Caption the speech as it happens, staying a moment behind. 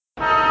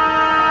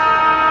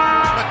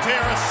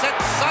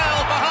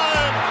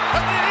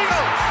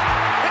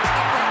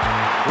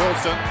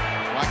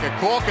Anderson, like a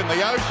cork in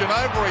the ocean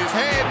over his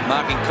head.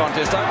 Marking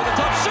contest over the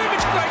top. Subic,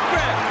 great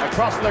grab.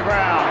 Across the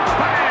ground.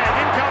 Bang!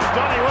 In comes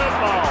Donny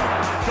Woodmall.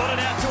 Got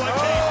it out to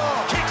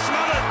O'Keefe. Kick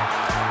smothered.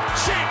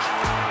 Chick.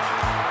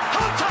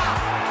 Hunter.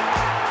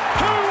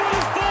 Who would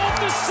have thought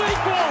the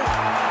sequel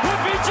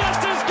would be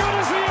just as good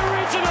as the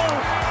original?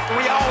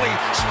 Rioli,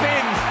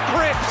 spin,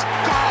 grips,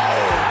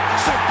 goal.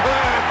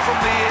 Superb from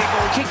the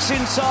Eagles. Kicks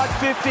inside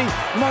 50.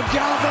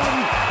 McGovern,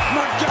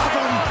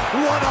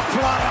 what a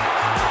player.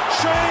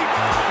 Sheik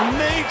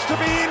needs to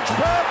be inch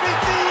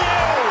perfect. He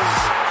is.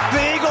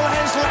 The Eagle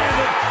has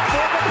landed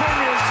For the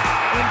Premiers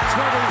in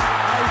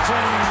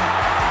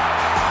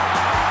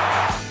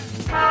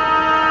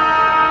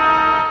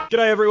 2018.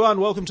 G'day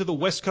everyone, welcome to the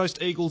West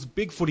Coast Eagles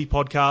Big Footy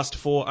podcast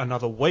for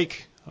another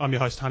week. I'm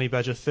your host Honey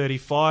Badger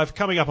 35.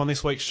 Coming up on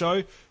this week's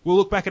show, we'll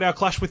look back at our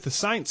clash with the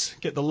Saints,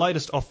 get the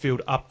latest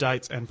off-field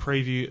updates and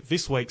preview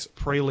this week's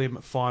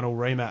prelim final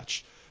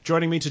rematch.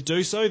 Joining me to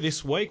do so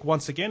this week,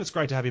 once again, it's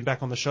great to have him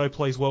back on the show.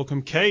 Please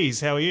welcome Keys.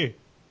 How are you?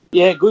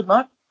 Yeah, good,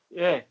 mate.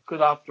 Yeah,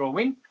 good after a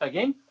win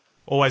again.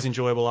 Always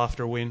enjoyable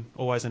after a win.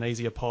 Always an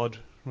easier pod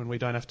when we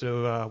don't have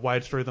to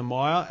wade through the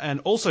mire. And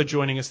also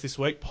joining us this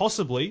week,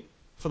 possibly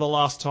for the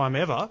last time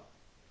ever,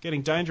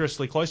 getting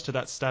dangerously close to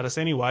that status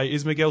anyway,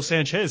 is Miguel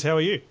Sanchez. How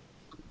are you?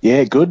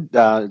 Yeah, good.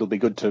 It'll be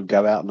good to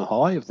go out on a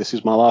high if this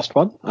is my last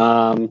one.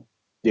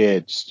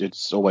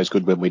 It's always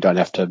good when we don't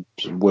have to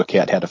work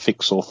out how to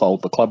fix or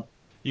fold the club.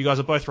 You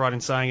guys are both right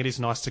in saying it is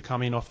nice to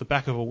come in off the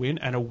back of a win,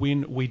 and a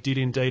win we did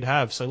indeed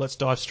have. So let's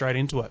dive straight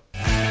into it.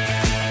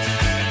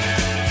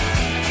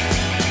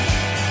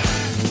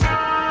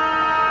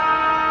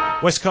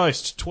 West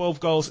Coast,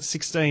 12 goals,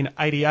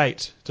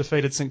 16-88,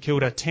 defeated St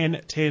Kilda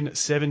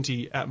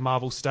 10-10-70 at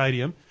Marvel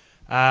Stadium.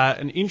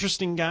 An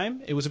interesting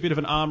game. It was a bit of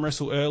an arm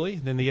wrestle early,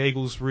 then the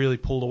Eagles really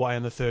pulled away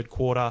in the third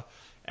quarter,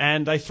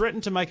 and they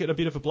threatened to make it a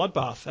bit of a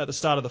bloodbath at the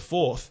start of the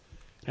fourth.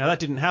 Now, that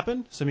didn't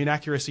happen. Some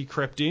inaccuracy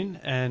crept in,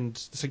 and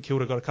St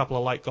Kilda got a couple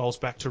of late goals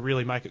back to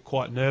really make it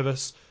quite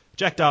nervous.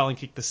 Jack Darling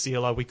kicked the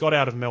sealer. We got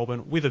out of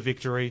Melbourne with a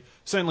victory.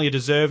 Certainly a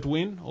deserved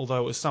win, although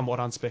it was somewhat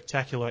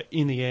unspectacular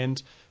in the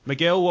end.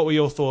 Miguel, what were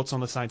your thoughts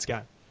on the Saints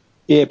game?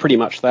 Yeah, pretty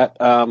much that.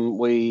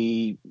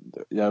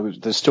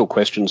 There's still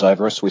questions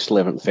over us. We still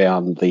haven't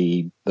found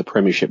the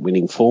premiership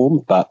winning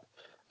form, but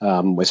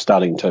we're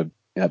starting to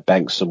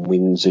bank some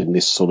wins in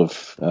this sort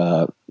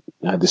of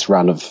this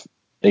run of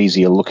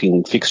easier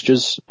looking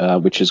fixtures,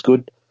 which is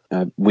good.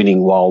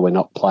 Winning while we're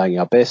not playing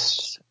our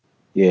best.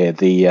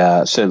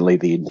 Yeah, certainly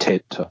the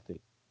intent, I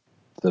think,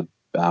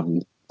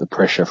 the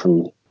pressure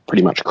from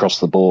pretty much across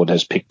the board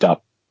has picked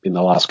up in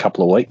the last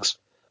couple of weeks.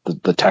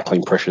 The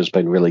tackling pressure has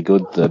been really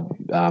good.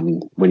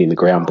 The winning the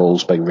ground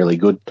ball's been really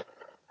good.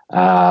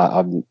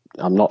 I'm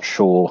not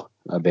sure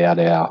about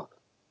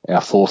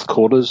our fourth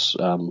quarters.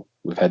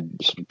 We've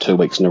had sort of 2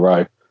 weeks in a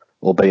row,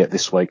 albeit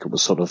this week it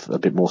was sort of a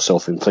bit more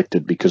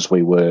self-inflicted because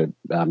we were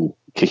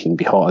kicking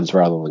behinds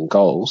rather than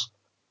goals.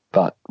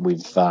 But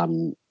we've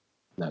 2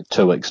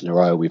 weeks in a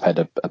row we've had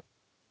a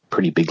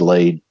pretty big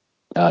lead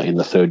in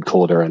the third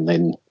quarter and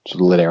then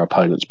sort of let our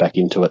opponents back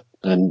into it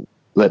and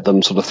let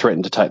them sort of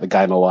threaten to take the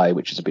game away,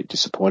 which is a bit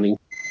disappointing.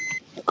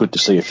 Good to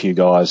see a few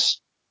guys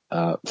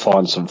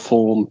find some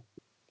form.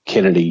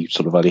 Kennedy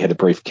sort of only had a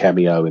brief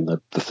cameo in the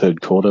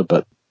third quarter,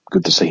 but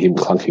good to see him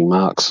clunking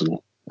marks and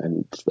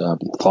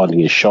finding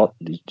his shot.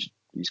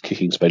 His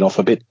kicking's been off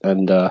a bit,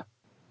 and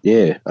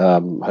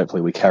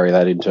hopefully we carry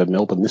that into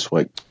Melbourne this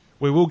week.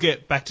 We will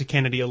get back to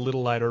Kennedy a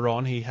little later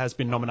on. He has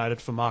been nominated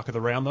for Mark of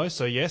the Round, though,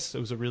 so yes, it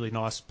was a really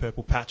nice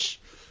purple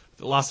patch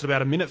that lasted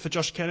about a minute for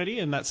Josh Kennedy,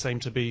 and that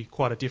seemed to be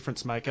quite a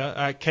difference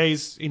maker.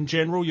 Keys, in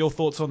general, your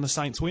thoughts on the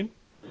Saints win?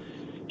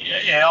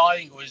 Yeah, I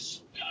think it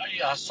was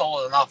a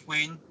solid enough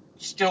win.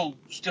 Still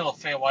a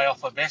fair way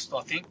off our best,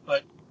 I think,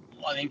 but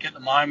I think at the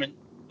moment,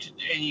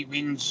 any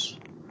wins,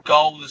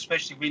 goals,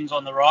 especially wins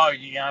on the road,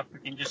 if we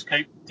can just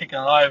keep ticking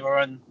it over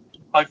and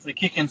hopefully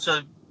kick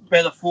into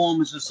better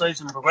form as the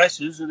season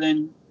progresses, and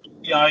then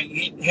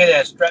hit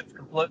our straps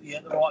completely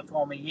at the right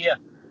time of year.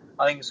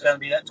 I think it's going to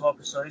be that type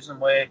of season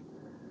where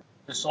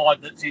the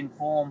side that's in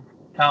form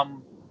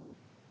come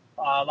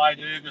late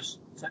August,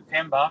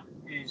 September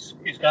is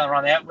going to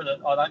run out with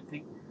it. I don't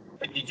think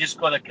that you just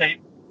got to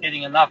keep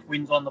getting enough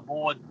wins on the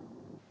board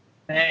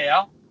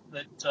now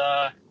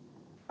that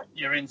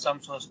you're in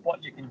some sort of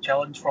spot you can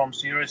challenge from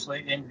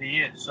seriously at the end of the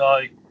year. So,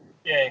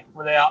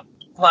 without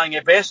playing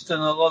our best,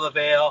 and a lot of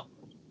our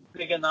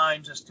bigger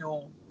names are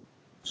still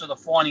sort of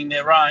finding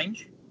their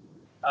range,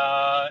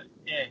 a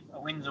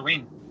win's a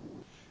win.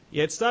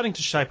 Yeah, it's starting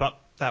to shape up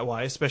that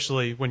way,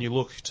 especially when you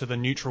look to the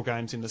neutral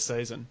games in the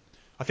season.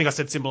 I think I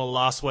said similar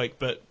last week,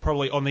 but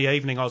probably on the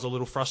evening I was a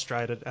little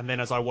frustrated, and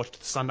then as I watched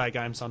the Sunday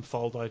games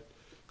unfold, I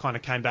kind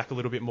of came back a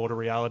little bit more to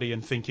reality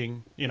and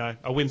thinking,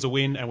 a win's a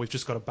win and we've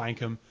just got to bank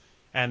them.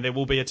 And there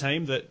will be a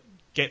team that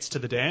gets to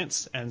the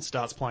dance and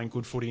starts playing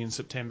good footy in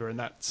September, and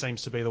that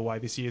seems to be the way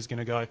this year's going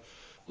to go.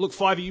 Look,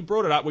 Fivey, you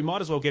brought it up. We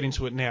might as well get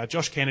into it now.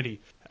 Josh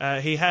Kennedy,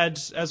 he had,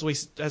 as we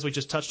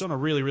just touched on, a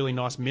really, really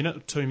nice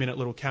 2-minute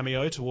little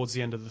cameo towards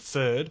the end of the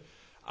third.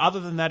 Other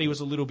than that, he was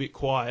a little bit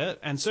quiet.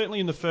 And certainly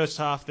in the first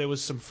half, there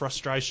was some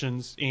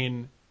frustrations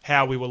in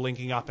how we were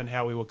linking up and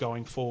how we were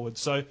going forward.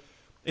 So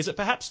is it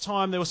perhaps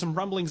time, there were some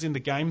rumblings in the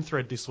game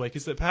thread this week,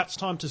 is it perhaps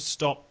time to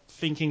stop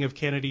thinking of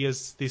Kennedy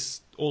as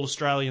this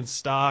All-Australian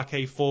star,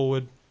 key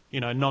forward,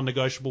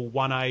 non-negotiable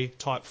 1A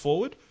type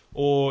forward?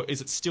 Or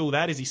is it still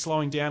that? Is he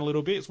slowing down a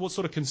little bit? What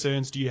sort of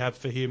concerns do you have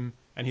for him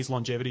and his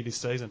longevity this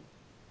season?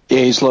 Yeah,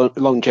 his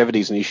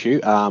longevity is an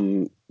issue.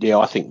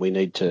 I think we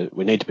need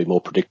to be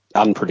more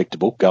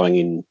unpredictable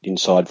going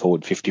inside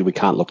forward 50. We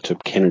can't look to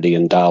Kennedy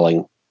and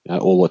Darling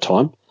all the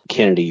time.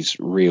 Kennedy's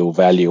real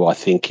value, I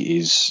think,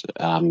 is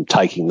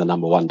taking the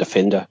number one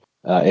defender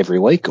every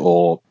week,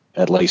 or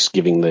at least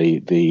giving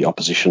the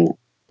opposition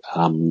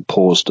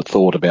pause to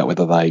thought about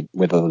whether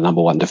the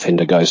number one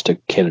defender goes to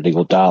Kennedy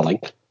or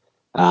Darling.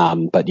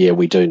 But yeah,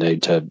 we do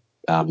need to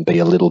be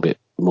a little bit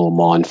more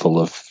mindful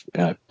of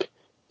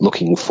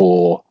looking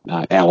for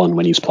Allen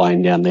when he's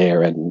playing down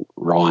there, and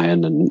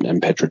Ryan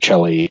and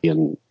Petruccelli,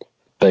 and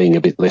being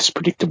a bit less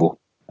predictable.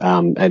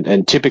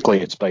 And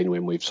typically it's been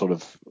when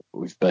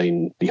we've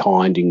been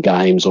behind in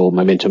games or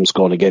momentum's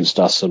gone against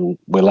us and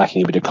we're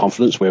lacking a bit of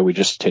confidence, where we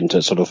just tend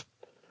to sort of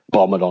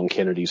bomb it on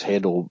Kennedy's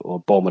head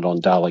or bomb it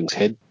on Darling's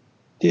head.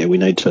 Yeah,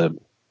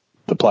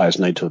 the players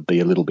need to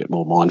be a little bit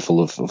more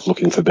mindful of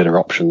looking for better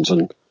options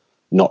and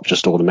not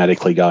just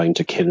automatically going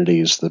to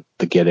Kennedy as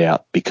the get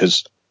out,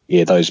 because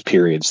those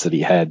periods that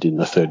he had in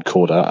the third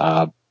quarter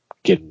are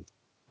getting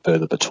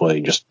further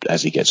between just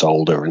as he gets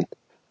older. And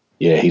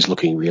he's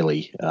looking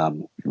really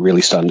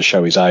starting to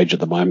show his age at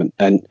the moment.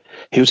 And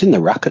he was in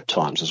the ruck at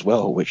times as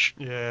well, which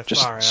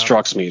just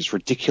strikes me as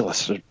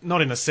ridiculous.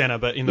 Not in the centre,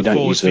 but in the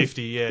forward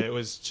 50. It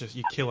was just,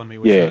 you're killing me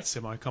with that,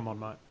 Simo. Come on,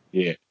 mate.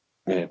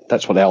 Yeah,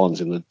 that's what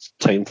Allen's in the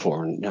team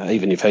for. And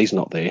even if he's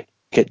not there,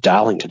 get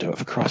Darling to do it,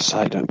 for Christ's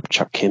sake. Don't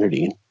chuck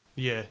Kennedy in.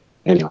 Yeah.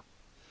 Anyway.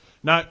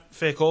 No,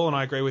 fair call, and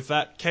I agree with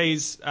that.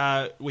 Keys,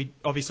 we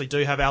obviously do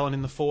have Allen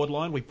in the forward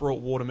line. We brought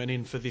Waterman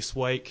in for this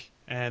week,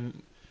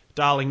 and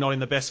Darling not in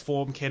the best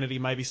form. Kennedy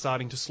maybe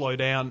starting to slow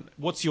down.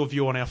 What's your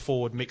view on our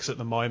forward mix at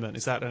the moment?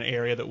 Is that an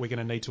area that we're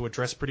going to need to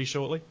address pretty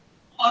shortly?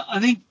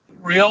 I think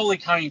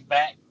Rioli coming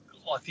back,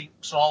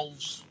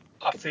 solves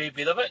a fair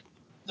bit of it.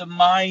 The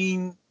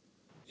main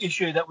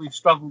issue that we've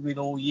struggled with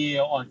all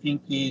year, I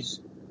think, is,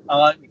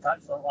 we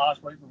touched on it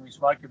last week when we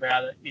spoke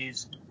about it,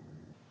 is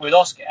with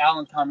Oscar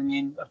Allen coming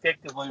in,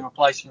 effectively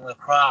replacing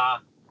LeCras,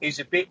 he's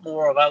a bit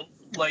more of a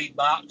lead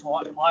mark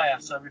type player.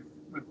 So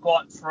we've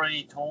got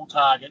three tall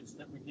targets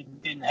that we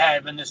didn't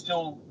have, and they're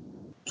still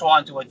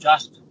trying to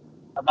adjust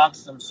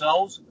amongst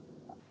themselves.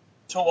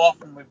 Too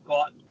often we've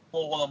got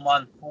more than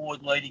one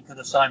forward leading to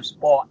the same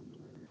spot,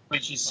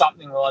 which is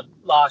something that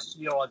last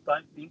year I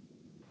don't think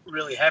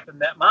really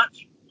happened that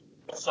much.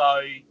 So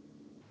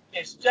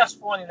it's just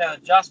finding that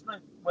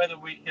adjustment, whether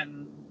we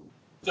can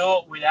do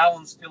it with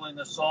Allen still in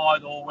the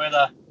side, or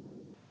whether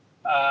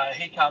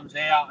he comes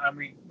out and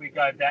we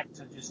go back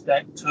to just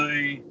that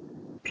two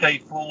key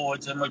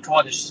forwards and we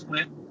try to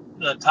split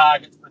the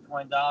targets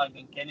between Darling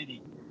and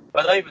Kennedy.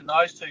 But even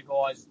those two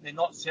guys, they're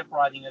not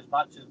separating as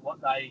much as what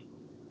they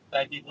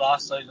did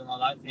last season,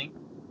 I don't think.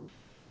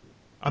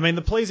 I mean,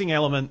 the pleasing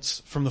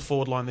elements from the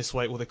forward line this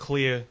week, with a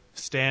clear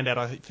standout,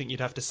 I think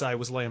you'd have to say,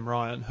 was Liam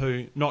Ryan,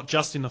 who, not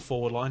just in the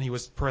forward line, he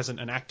was present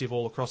and active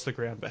all across the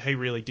ground, but he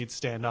really did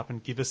stand up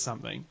and give us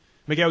something.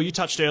 Miguel, you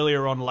touched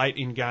earlier on late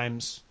in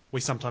games, we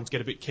sometimes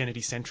get a bit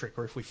Kennedy-centric,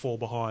 or if we fall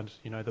behind,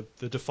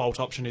 the default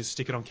option is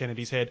stick it on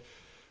Kennedy's head.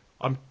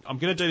 I'm going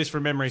to do this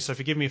from memory, so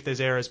forgive me if there's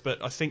errors,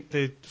 but I think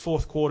the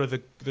fourth quarter,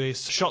 the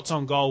shots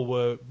on goal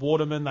were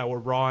Waterman, they were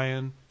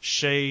Ryan,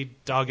 Sheed,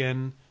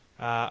 Duggan.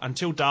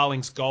 Until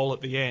Darling's goal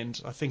at the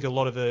end, I think a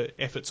lot of the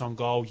efforts on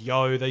goal,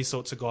 these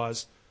sorts of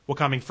guys, were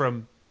coming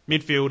from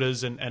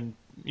midfielders and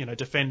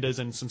defenders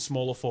and some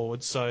smaller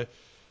forwards. So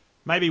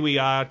maybe we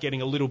are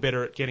getting a little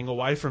better at getting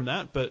away from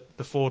that, but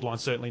the forward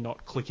line's certainly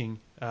not clicking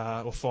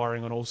or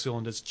firing on all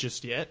cylinders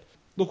just yet.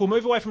 Look, we'll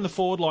move away from the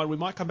forward line. We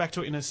might come back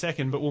to it in a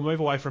second, but we'll move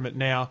away from it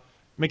now.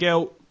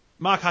 Miguel,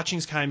 Mark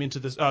Hutchings came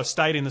into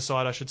stayed in the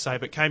side, I should say,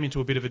 but came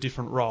into a bit of a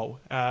different role.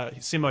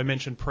 Simo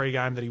mentioned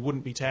pre-game that he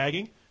wouldn't be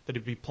tagging, that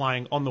he'd be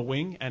playing on the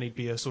wing and he'd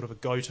be a sort of a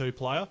go-to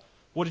player.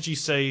 What did you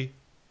see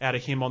out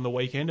of him on the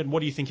weekend, and what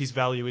do you think his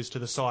value is to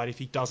the side if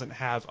he doesn't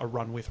have a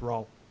run-with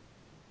role?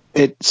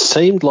 It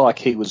seemed like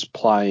he was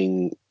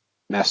playing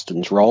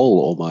Maston's role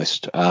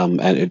almost, and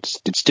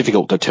it's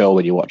difficult to tell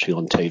when you're watching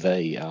on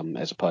TV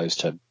as opposed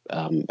to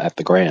at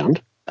the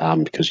ground,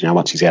 because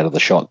once he's out of the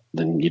shot,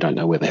 then you don't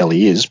know where the hell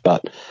he is.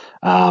 But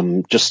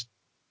just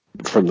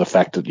from the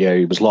fact that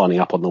he was lining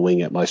up on the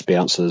wing at most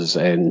bounces,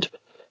 and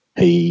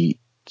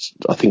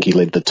I think he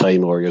led the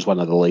team, or he was one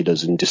of the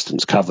leaders in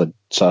distance covered.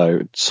 So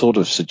it sort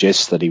of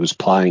suggests that he was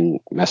playing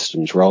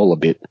Maston's role a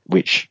bit,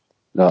 which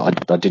I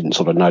didn't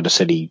sort of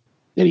notice any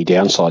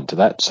downside to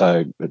that.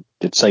 So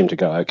it seemed to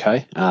go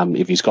okay.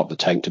 If he's got the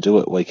tank to do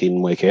it week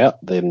in, week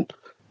out, then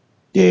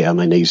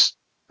he's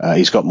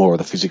got more of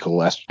the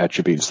physical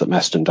attributes that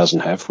Maston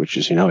doesn't have, which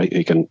is,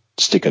 he can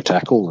stick a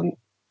tackle and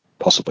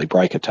possibly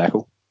break a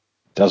tackle.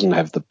 Doesn't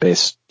have the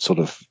best sort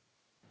of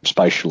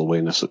spatial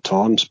awareness at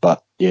times.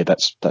 But yeah,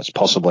 that's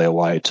possibly a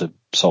way to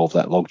solve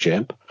that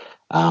logjam.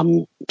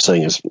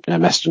 Seeing as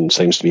Maston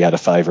seems to be out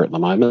of favour at the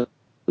moment,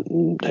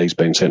 and he's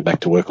been sent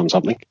back to work on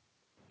something.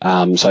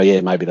 So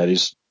yeah, maybe that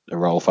is a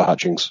role for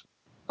Hutchings.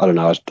 I don't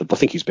know. I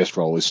think his best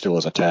role is still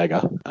as a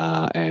tagger,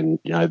 and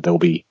there'll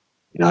be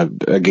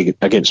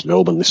against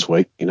Melbourne this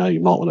week. You might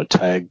want to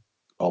tag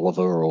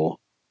Oliver or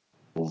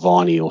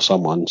Viney or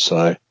someone.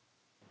 So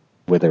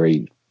whether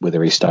he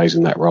stays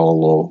in that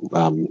role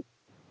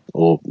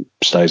or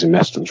stays in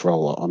Maston's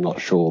role, I'm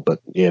not sure. But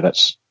yeah,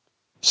 that's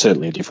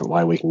certainly a different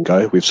way we can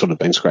go. We've sort of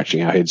been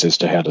scratching our heads as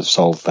to how to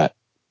solve that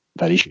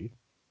issue.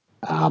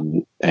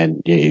 And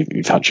yeah,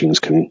 if Hutchings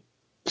can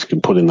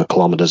put in the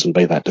kilometres and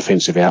be that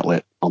defensive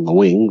outlet on the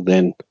wing,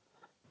 then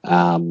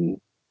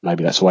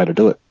maybe that's the way to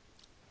do it.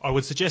 I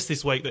would suggest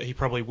this week that he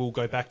probably will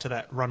go back to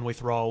that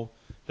run-with role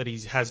that he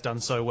has done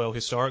so well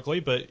historically.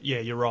 But yeah,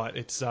 you're right.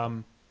 It's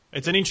an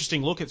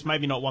interesting look. It's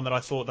maybe not one that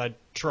I thought they'd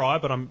try,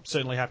 but I'm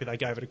certainly happy they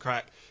gave it a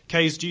crack.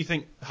 Keys, do you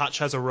think Hutch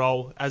has a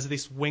role as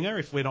this winger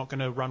if we're not going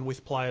to run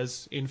with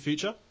players in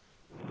future?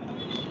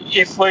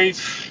 If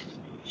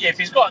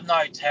he's got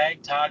no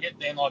target,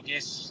 then I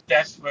guess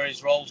that's where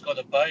his role's got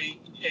to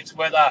be. It's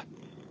whether,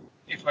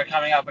 if we're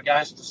coming up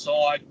against the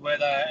side,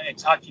 whether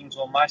it's Hutchings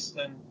or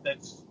Maston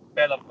that's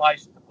better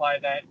placed to play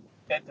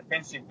that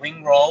defensive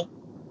wing role.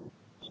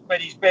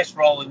 But his best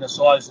role in the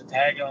side is the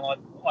tagger,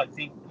 and I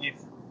think if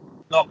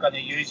not going to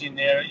use him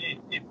there,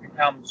 it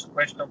becomes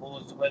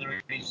questionable as to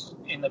whether he's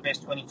in the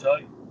best 22.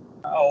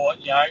 Or,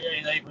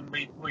 and even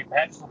we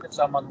perhaps look at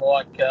someone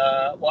like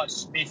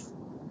Smith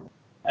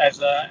as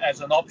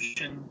an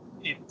option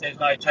if there's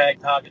no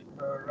target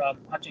for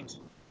Hutchings.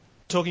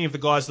 Talking of the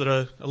guys that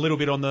are a little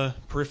bit on the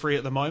periphery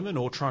at the moment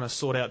or trying to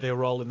sort out their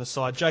role in the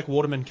side, Jake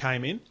Waterman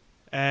came in,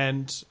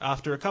 and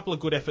after a couple of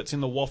good efforts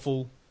in the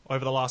waffle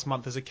over the last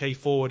month as a key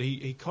forward,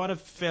 he kind of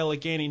fell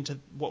again into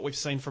what we've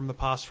seen from the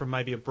past from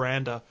maybe a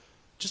Brander.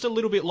 Just a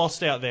little bit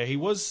lost out there. He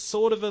was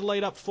sort of a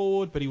lead-up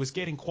forward, but he was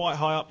getting quite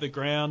high up the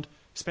ground,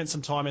 spent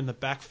some time in the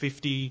back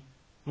 50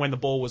 when the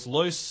ball was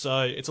loose,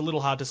 so it's a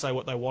little hard to say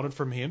what they wanted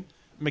from him.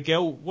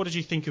 Miguel, what did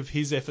you think of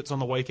his efforts on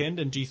the weekend,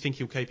 and do you think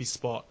he'll keep his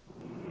spot?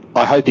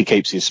 I hope he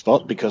keeps his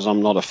spot because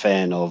I'm not a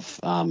fan of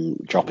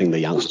dropping the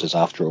youngsters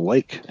after a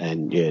week,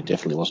 and yeah,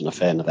 definitely wasn't a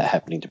fan of that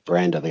happening to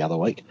Brander the other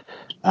week.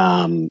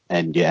 And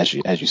yeah,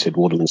 as you said,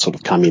 Waterman sort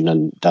of come in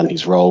and done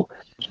his role.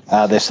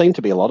 There seemed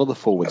to be a lot of the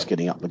forwards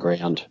getting up the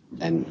ground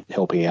and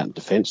helping out in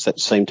defence. That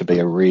seemed to be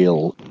a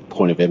real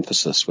point of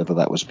emphasis, whether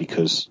that was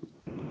because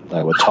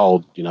they were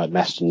told,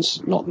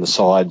 Maston's not in the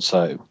side,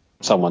 so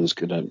someone's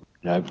going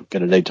to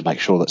need to make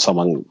sure that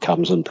someone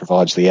comes and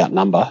provides the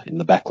outnumber in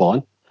the back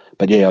line.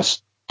 But yeah, I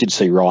did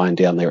see Ryan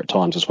down there at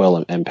times as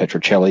well, and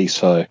Petruccelli,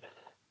 so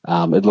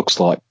it looks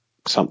like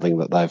something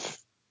that they've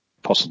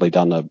possibly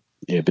done a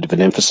bit of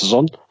an emphasis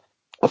on.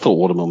 I thought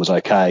Waterman was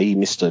okay. He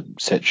missed a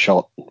set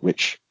shot,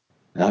 which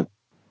the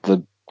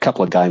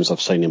couple of games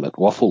I've seen him at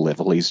waffle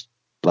level, he's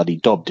bloody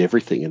dobbed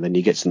everything, and then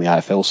he gets in the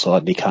AFL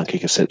side and he can't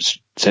kick a set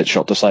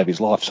shot to save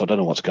his life, so I don't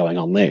know what's going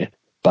on there.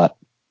 But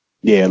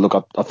yeah, look,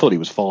 I thought he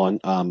was fine.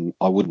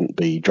 I wouldn't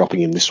be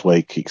dropping him this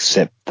week,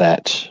 except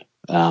that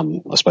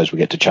I suppose we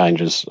get to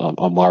changes.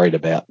 I'm worried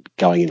about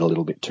going in a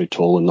little bit too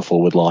tall in the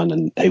forward line,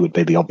 and he would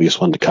be the obvious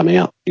one to come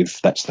out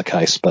if that's the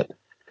case. But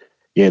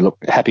yeah, look,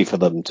 happy for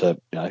them to,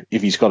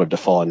 if he's got a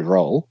defined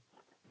role,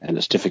 and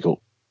it's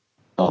difficult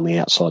on the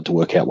outside to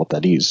work out what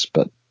that is,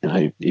 but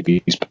if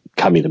he's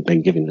come in and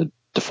been given a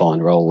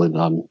defined role, then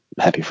I'm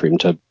happy for him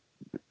to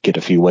get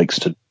a few weeks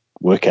to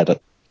work at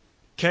it.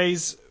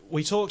 Keys,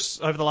 we talked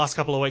over the last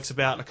couple of weeks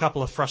about a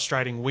couple of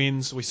frustrating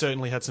wins. We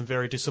certainly had some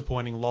very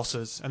disappointing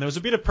losses, and there was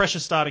a bit of pressure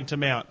starting to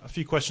mount, a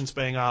few questions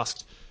being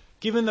asked.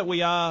 Given that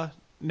we are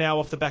now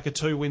off the back of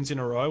 2 wins in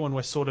a row and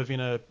we're sort of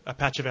in a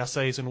patch of our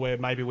season where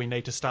maybe we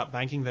need to start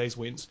banking these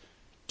wins,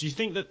 do you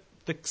think that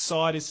the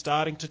side is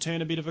starting to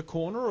turn a bit of a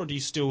corner, or do you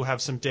still have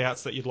some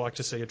doubts that you'd like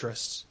to see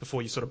addressed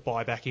before you sort of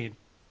buy back in?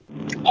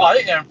 I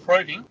think they're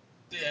improving.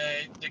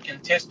 The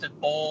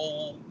contested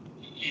ball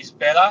is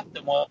better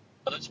than what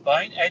it's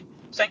been, and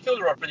St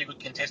Kilda are a pretty good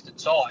contested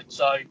side,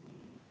 so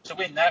to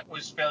win that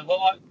was fairly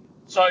well.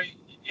 So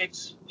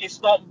it's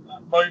not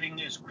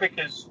moving as quick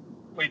as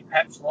we'd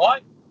perhaps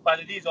like, but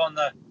it is on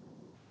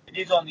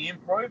the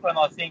improve, and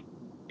I think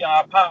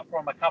apart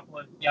from a couple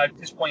of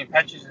disappointing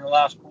patches in the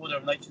last quarter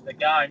of each of the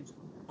games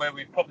where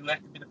we've probably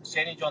left a bit of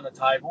percentage on the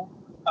table,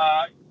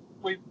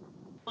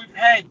 we've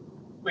had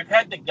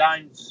the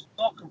games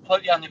not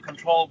completely under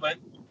control, but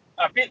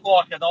a bit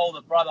like an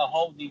older brother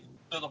holding his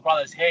little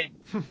brother's head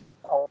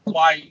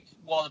away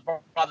while the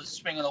brother's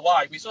swinging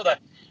away.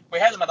 We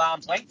had them at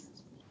arm's length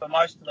for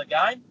most of the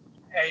game,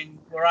 and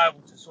we're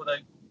able to sort of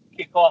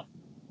kick off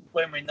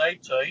when we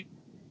need to.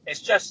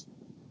 It's just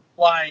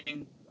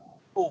playing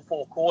full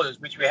 4 quarters,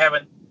 which we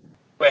haven't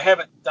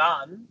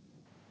done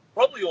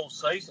probably all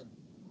season.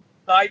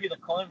 Maybe the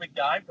Collingwood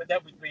game, but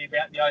that would be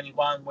about the only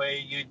one where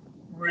you'd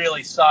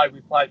really say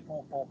we played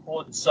full 4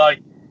 quarters. So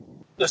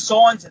the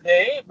signs are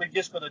there. We've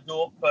just got to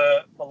do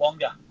it for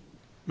longer.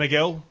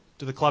 Miguel,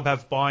 Do the club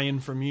have buy-in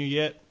from you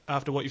yet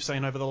after what you've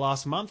seen over the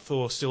last month,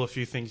 or still a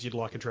few things you'd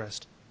like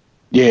addressed?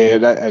 Yeah,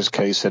 as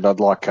Key said, I'd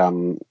like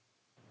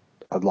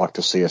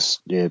to see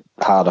us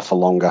harder for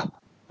longer. I'd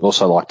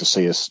also like to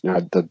see us,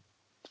 the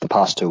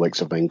past 2 weeks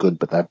have been good,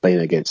 but they've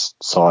been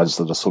against sides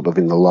that are sort of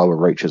in the lower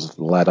reaches of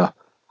the ladder.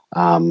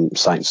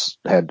 Saints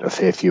had a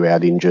fair few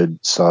out injured,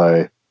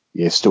 so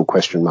still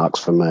question marks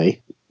for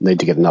me. Need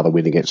to get another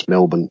win against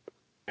Melbourne,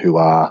 who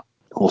are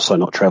also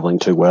not travelling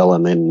too well,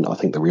 and then I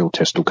think the real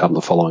test will come the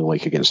following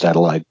week against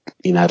Adelaide.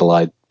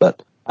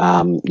 But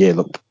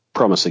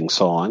promising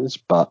signs,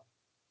 but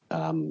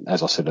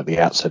as I said at the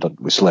outset,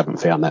 we still haven't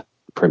found that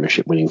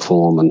premiership winning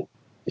form, and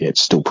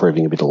it's still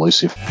proving a bit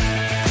elusive.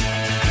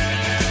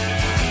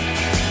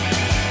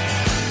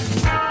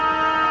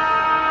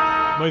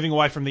 Moving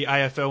away from the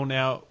AFL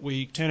now,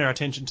 we turn our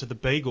attention to the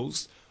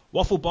Beagles.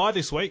 Waffle bye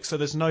this week, so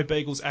there's no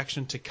Beagles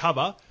action to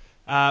cover,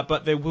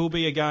 but there will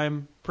be a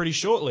game pretty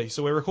shortly.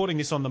 So we're recording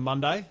this on the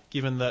Monday,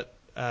 given that,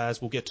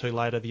 as we'll get to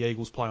later, the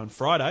Eagles play on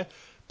Friday.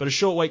 But a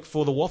short week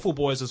for the Waffle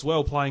Boys as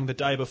well, playing the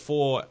day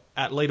before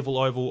at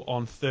Leederville Oval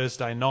on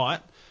Thursday night.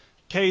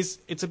 Keys,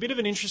 it's a bit of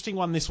an interesting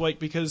one this week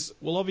because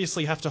we'll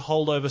obviously have to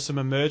hold over some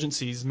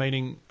emergencies,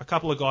 meaning a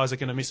couple of guys are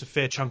going to miss a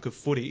fair chunk of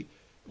footy.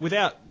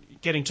 Without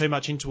getting too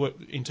much into it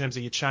in terms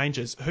of your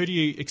changes, who do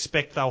you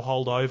expect they'll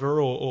hold over,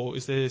 or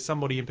is there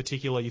somebody in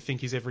particular you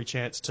think has every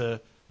chance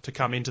to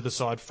come into the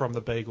side from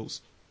the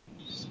Beagles?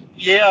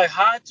 Yeah,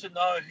 hard to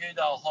know who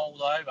they'll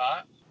hold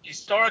over.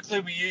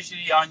 Historically, we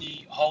usually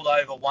only hold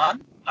over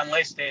one,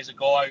 unless there's a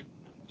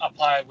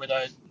player with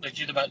a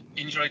legitimate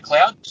injury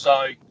cloud.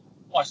 So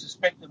I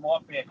suspect there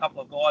might be a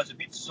couple of guys a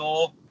bit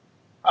sore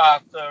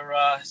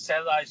after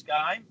Saturday's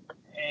game,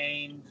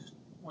 and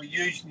we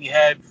usually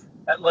have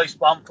at least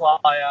one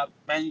player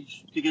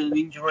manage to get an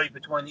injury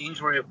between the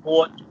injury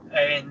report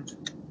and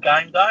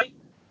game day.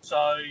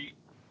 So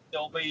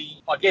there'll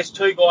be, I guess,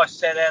 2 guys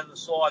sat out of the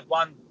side,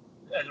 one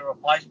as a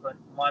replacement,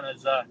 one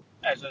as a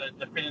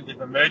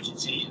definitive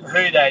emergency.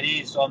 Who that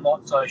is, I'm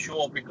not so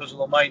sure, because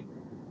it'll mean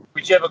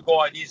whichever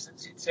guy it is that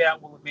sits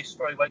out will have missed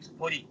 3 weeks of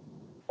footy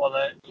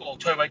or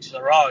 2 weeks in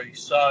a row.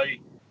 So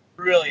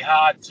really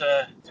hard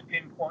to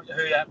pinpoint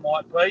who that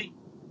might be.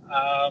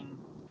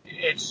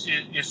 It's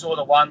your sort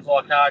of ones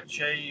like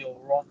Archie or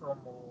Rotham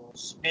or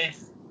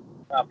Smith,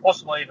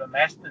 possibly even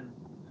Maston,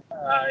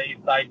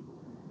 if they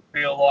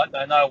feel like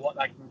they know what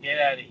they can get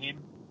out of him.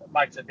 It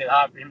makes it a bit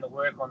hard for him to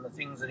work on the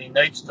things that he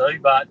needs to,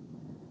 but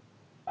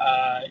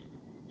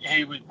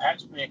he would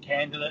perhaps be a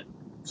candidate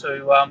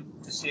to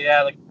sit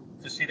out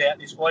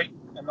this week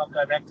and not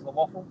go back to the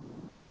Waffle.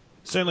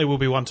 Certainly will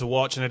be one to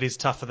watch, and it is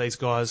tough for these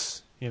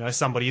guys.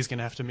 Somebody is going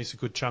to have to miss a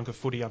good chunk of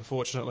footy,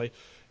 unfortunately.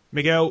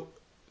 Miguel,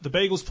 the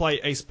Beagles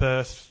play East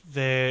Perth.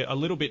 They're a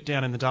little bit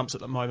down in the dumps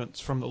at the moment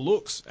from the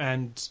looks,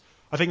 and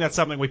I think that's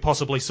something we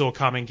possibly saw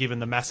coming given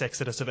the mass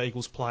exodus of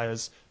Eagles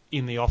players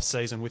in the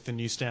off-season with the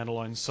new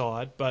standalone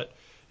side. But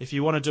if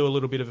you want to do a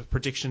little bit of a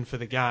prediction for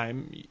the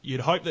game,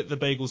 you'd hope that the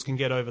Beagles can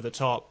get over the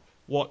top.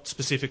 What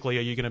specifically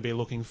are you going to be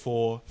looking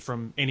for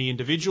from any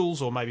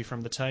individuals or maybe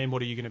from the team?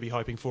 What are you going to be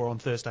hoping for on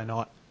Thursday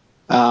night?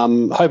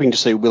 Hoping to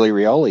see Willie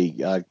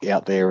Rioli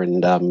out there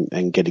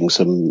and getting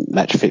some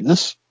match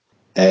fitness.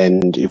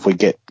 And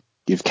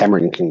if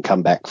Cameron can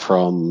come back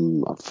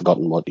from, I've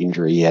forgotten what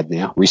injury he had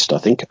now, wrist, I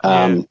think.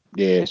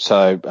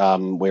 So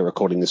we're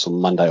recording this on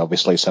Monday,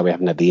 obviously, so we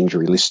haven't had the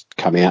injury list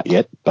come out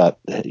yet. But,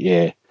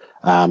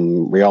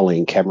 Rioli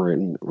and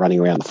Cameron running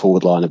around the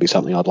forward line would be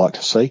something I'd like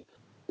to see.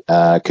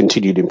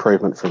 Continued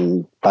improvement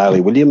from Bailey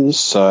Williams,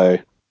 so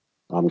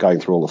I'm going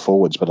through all the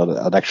forwards, but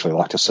I'd actually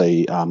like to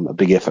see a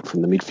big effort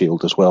from the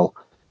midfield as well.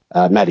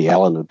 Matty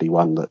Allen would be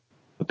one that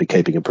would be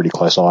keeping a pretty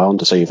close eye on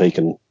to see if he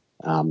can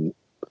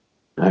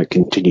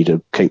continue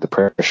to keep the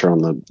pressure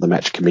on the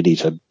match committee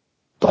to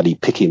bloody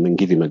pick him and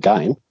give him a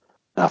game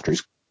after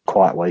his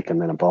quiet week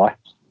and then a bye.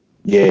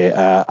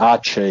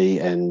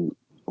 Archie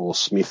or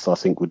Smith, I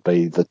think, would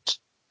be the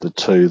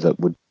 2 that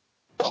would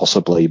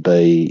possibly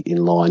be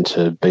in line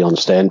to be on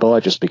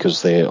standby, just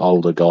because they're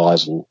older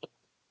guys and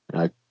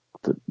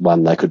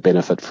one, they could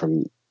benefit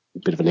from a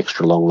bit of an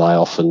extra long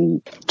layoff,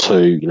 and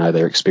 2,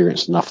 they're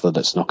experienced enough that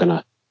it's not going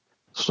to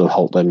sort of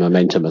halt their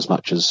momentum as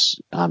much as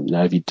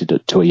if you did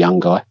it to a young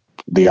guy.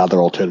 The other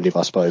alternative,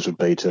 I suppose, would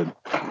be to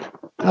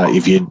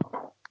if you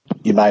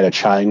made a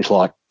change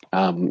like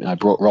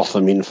brought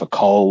Rotham in for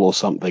Cole or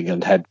something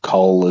and had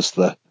Cole as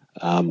the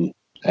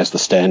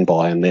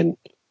standby, and then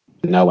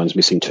no one's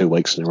missing 2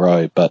 weeks in a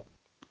row. But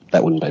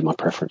that wouldn't be my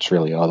preference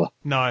really either.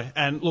 No,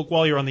 and look,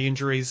 while you're on the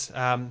injuries,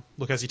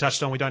 as you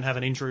touched on, we don't have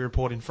an injury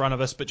report in front of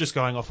us, but just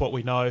going off what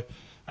we know.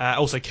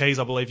 Also, Keys,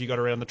 I believe you got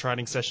around the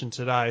training session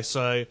today.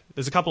 So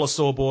there's a couple of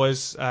sore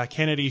boys.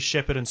 Kennedy,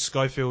 Shepherd and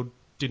Schofield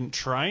didn't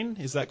train.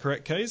 Is that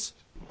correct, Keys?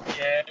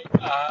 Yeah,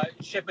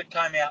 Shepherd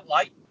came out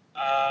late.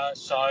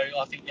 So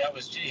I think that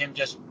was him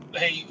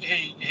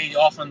he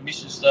often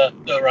misses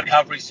the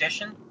recovery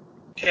session.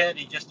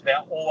 Kennedy just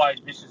about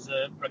always misses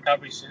the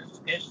recovery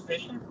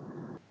session.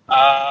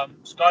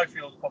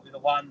 Schofield's probably the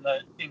one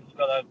that I think he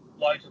got a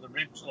blow to the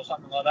ribs or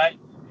something like that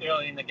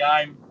early in the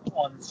game.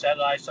 on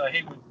Saturday, so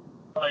he would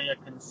be a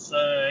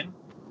concern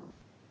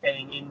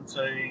getting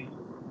into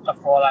a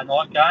Friday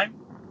night game.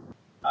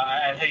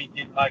 And he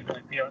didn't make an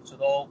appearance at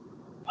all.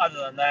 Other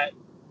than that,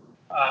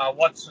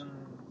 Watson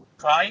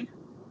trained,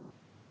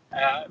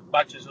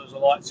 much as it was a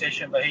light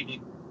session, but he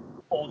did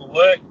all the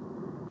work.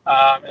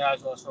 And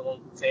as I sort of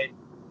said,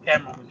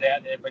 Cameron was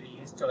out there, but he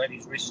still had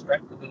his wrist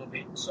strapped a little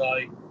bit. So,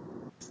 and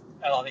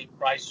I think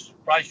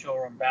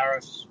Brayshaw and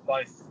Barris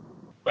both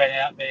went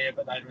out there,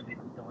 but they really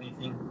didn't do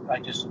anything. They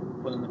just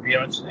put an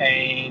appearance.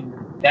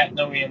 And Nat,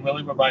 Nui and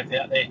Willie were both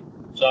out there.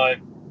 So,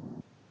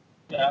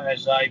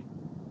 as they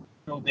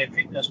build their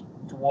fitness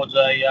towards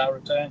a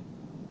return.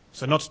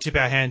 So not to tip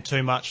our hand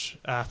too much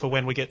for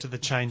when we get to the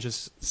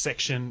changes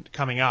section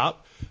coming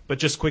up, but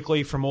just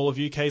quickly from all of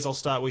you, Keys, I'll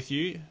start with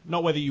you.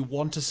 Not whether you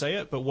want to see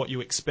it, but what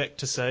you expect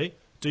to see.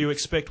 Do you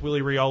expect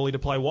Willie Rioli to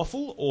play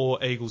Waffle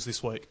or Eagles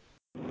this week?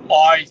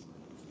 I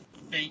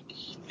think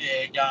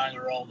they're going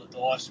to roll the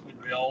dice with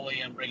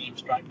Rioli and bring him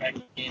straight back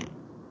in.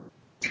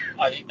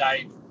 I think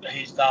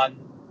he's done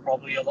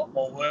probably a lot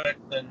more work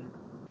than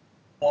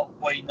what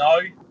we know,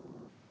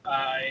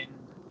 and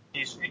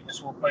his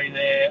fitness will be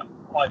there.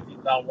 I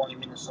think they'll want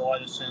him in the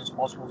side as soon as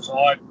possible, so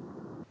I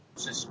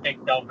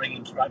suspect they'll bring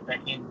him straight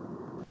back in.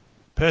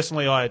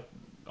 Personally, I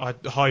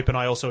hope and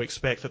I also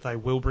expect that they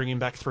will bring him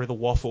back through the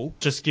Waffle,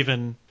 just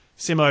given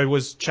Simo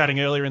was chatting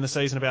earlier in the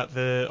season about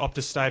the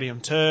Optus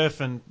Stadium turf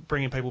and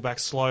bringing people back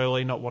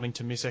slowly, not wanting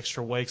to miss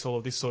extra weeks, all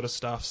of this sort of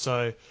stuff.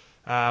 So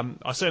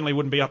I certainly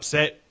wouldn't be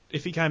upset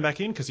if he came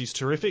back in because he's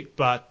terrific,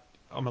 but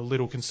I'm a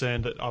little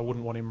concerned that I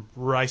wouldn't want him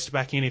raced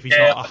back in if he's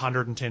not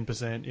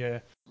 110%,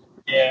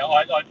 Yeah,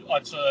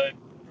 I'd sort of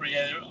agree.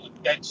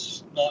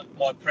 That's not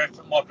my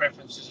preference. My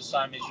preference is the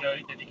same as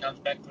you, that he comes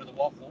back through the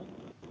Waffle.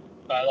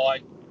 But I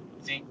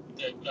think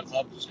that the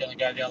club's just going to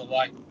go the other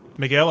way.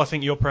 Miguel, I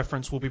think your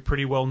preference will be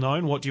pretty well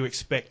known. What do you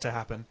expect to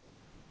happen?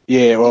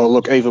 Yeah, well,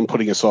 look, even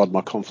putting aside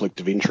my conflict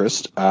of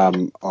interest,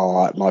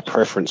 my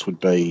preference would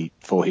be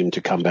for him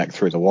to come back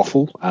through the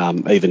Waffle,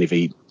 even if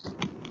he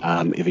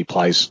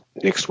plays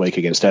next week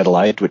against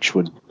Adelaide, which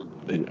would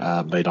mean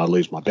I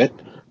lose my bet.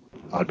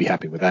 I'd be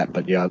happy with that.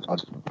 But yeah,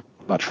 I'd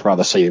much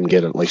rather see him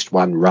get at least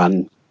one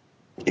run.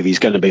 If he's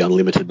going to be on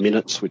limited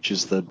minutes, which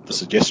is the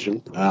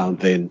suggestion,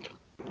 then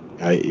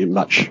you're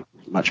much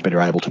better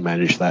able to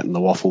manage that in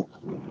the Waffle.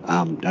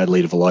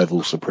 Leederville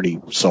Oval's a pretty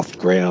soft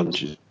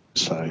ground,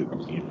 so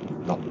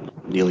you're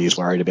not nearly as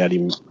worried about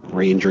him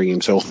re-injuring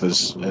himself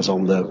as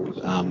on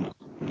the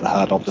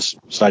hard Optus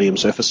Stadium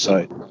surface.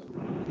 So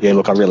yeah,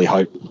 look, I really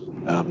hope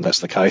that's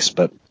the case,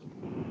 but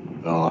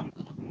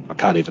I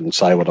can't even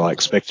say what I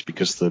expect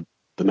because the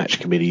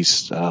match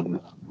committee's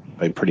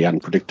been pretty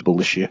unpredictable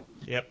this year.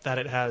 Yep, that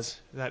it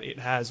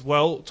has.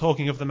 Well,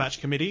 talking of the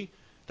match committee,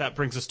 that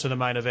brings us to the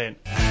main event.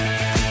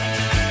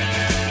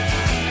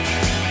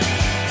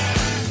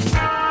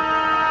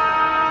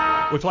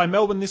 We play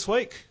Melbourne this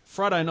week,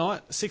 Friday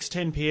night,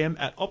 6:10pm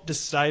at Optus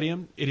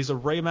Stadium. It is a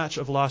rematch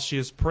of last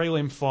year's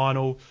prelim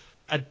final.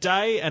 A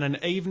day and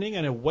an evening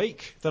and a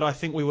week that I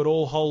think we would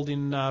all hold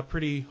in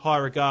pretty high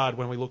regard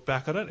when we look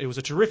back on it. It was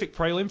a terrific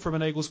prelim from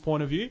an Eagles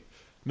point of view.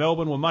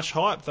 Melbourne were much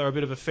hyped. They were a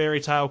bit of a fairy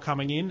tale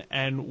coming in,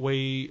 and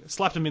we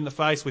slapped them in the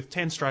face with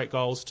 10 straight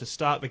goals to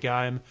start the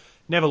game.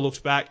 Never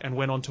looked back and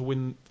went on to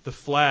win the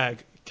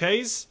flag.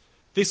 Keys,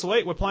 this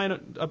week we're playing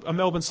a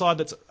Melbourne side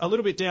that's a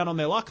little bit down on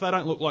their luck. They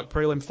don't look like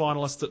prelim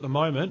finalists at the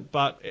moment,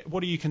 but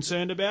what are you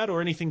concerned about or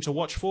anything to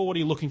watch for? What are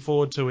you looking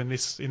forward to in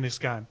this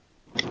game?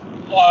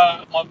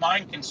 My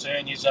main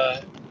concern is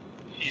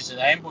an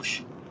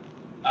ambush.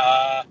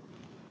 I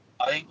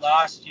think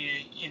last year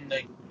in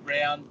the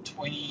round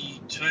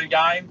 22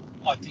 game,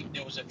 I think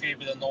there was a fair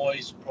bit of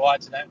noise prior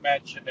to that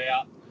match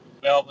about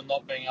Melbourne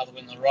not being able to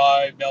win the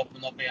road,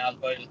 Melbourne not being able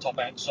to be the top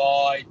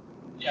outside.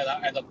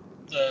 And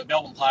the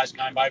Melbourne players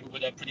came over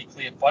with a pretty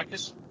clear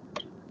focus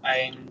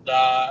and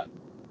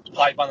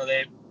played one of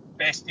their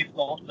best, if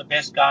not the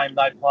best game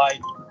they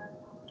played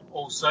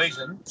all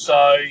season.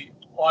 So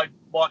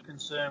my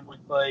concern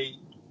would be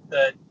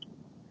that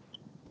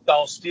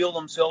they'll steel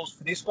themselves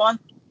for this one.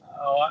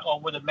 I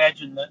would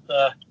imagine that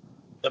the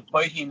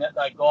beating that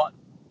they got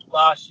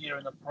last year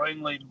in the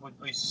prelim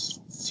would be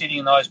sitting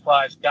in those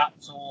players'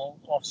 guts all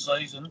off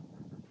season.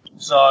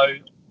 So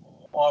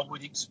I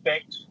would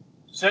expect,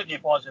 certainly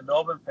if I was a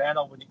Melbourne fan,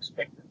 I would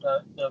expect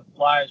that the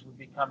players would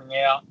be coming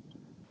out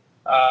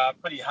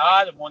pretty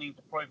hard and wanting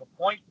to prove a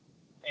point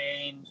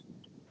and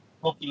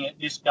looking at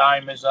this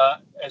game as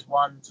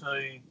one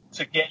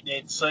to get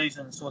their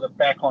season sort of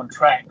back on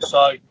track.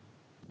 So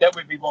that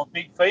would be my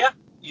big fear,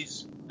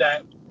 is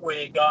that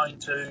we're going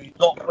to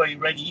not be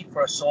ready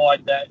for a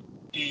side that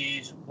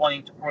is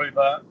wanting to prove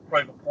a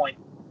point.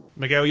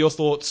 Miguel, your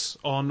thoughts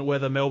on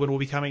whether Melbourne will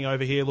be coming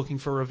over here looking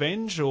for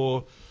revenge,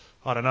 or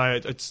I don't know,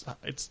 it's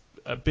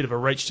a bit of a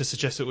reach to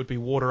suggest it would be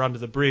water under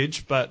the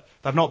bridge, but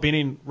they've not been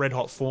in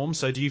red-hot form,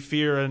 so do you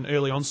fear an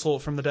early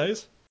onslaught from the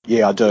Days?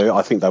 Yeah, I do.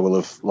 I think they will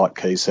have, like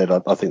Keys said,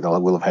 I think they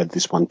will have had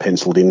this one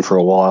penciled in for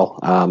a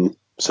while,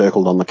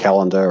 circled on the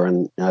calendar,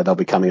 and they'll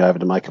be coming over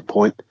to make a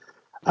point.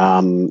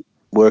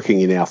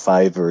 working in our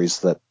favour is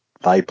that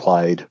they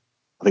played,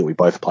 I think we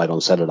both played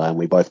on Saturday and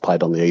we both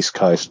played on the East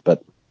Coast,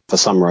 but for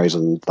some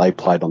reason they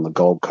played on the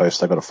Gold Coast.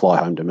 They've got to fly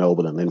home to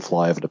Melbourne and then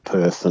fly over to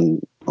Perth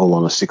and all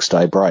on a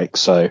 6-day break.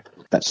 So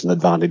that's an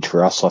advantage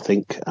for us, I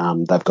think.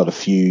 They've got a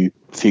few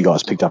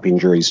guys picked up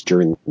injuries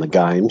during the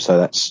game, so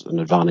that's an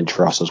advantage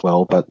for us as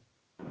well. But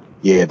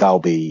yeah, they'll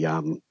be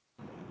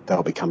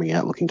coming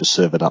out looking to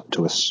serve it up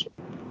to us,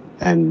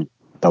 and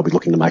they'll be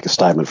looking to make a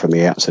statement from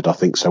the outset, I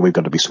think. So we've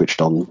got to be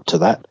switched on to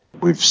that.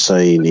 We've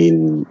seen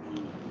in,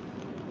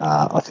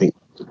 I think,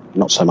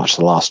 not so much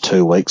the last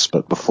 2 weeks,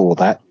 but before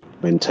that,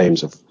 when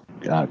teams have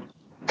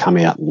come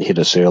out and hit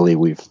us early,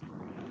 we've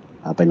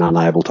been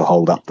unable to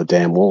hold up the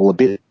damn wall a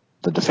bit.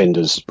 The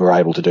defenders were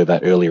able to do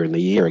that earlier in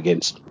the year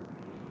against,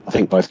 I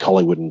think, both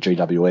Collingwood and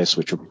GWS,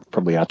 which are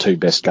probably our two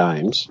best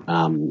games.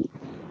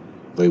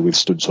 We've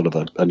withstood sort of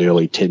an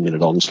early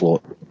 10-minute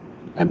onslaught,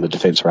 and the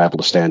defence were able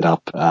to stand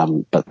up,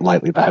 but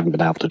lately they haven't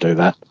been able to do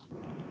that.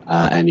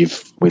 And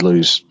if we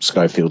lose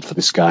Schofield for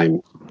this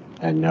game,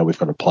 and now we've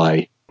got to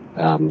play,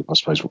 I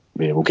suppose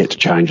we'll get to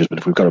changes, but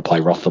if we've got to play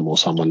Rotham or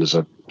someone as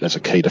a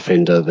key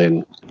defender,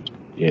 then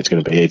it's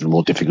going to be even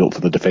more difficult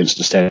for the defence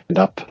to stand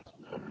up.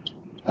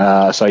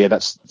 So yeah,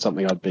 that's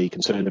something I'd be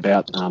concerned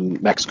about.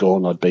 Max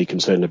Gawn I'd be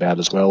concerned about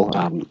as well.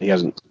 He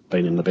hasn't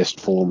been in the best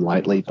form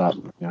lately, but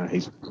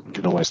he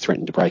can always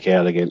threaten to break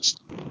out against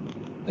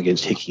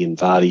Hickey and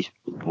Vardy,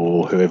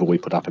 or whoever we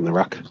put up in the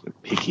ruck,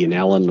 Hickey and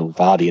Allen, or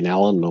Vardy and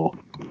Allen, or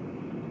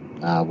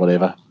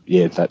whatever.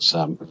 Yeah, that's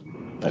an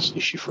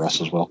issue for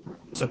us as well.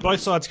 So both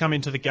sides come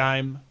into the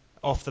game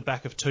off the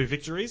back of 2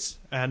 victories,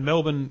 and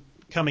Melbourne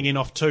coming in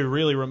off 2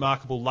 really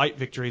remarkable late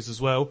victories as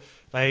well.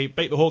 They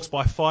beat the Hawks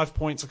by 5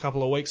 points a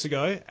couple of weeks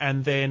ago,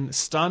 and then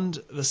stunned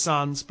the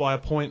Suns by a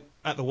point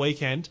at the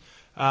weekend.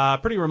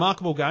 Pretty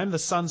remarkable game. The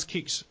Suns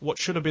kicked what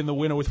should have been the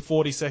winner with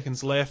 40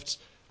 seconds left.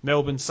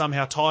 Melbourne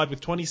somehow tied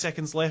with 20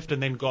 seconds left,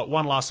 and then got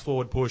one last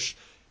forward push,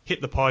 hit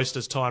the post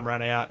as time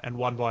ran out, and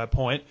won by a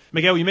point.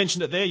 Miguel, you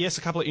mentioned it there. Yes,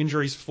 a couple of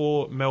injuries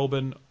for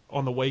Melbourne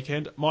on the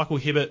weekend. Michael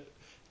Hibbert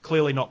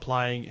clearly not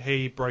playing.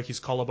 He broke his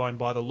collarbone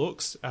by the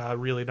looks.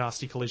 Really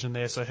nasty collision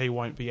there, so he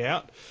won't be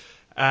out.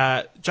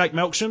 Jake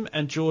Melksham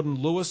and Jordan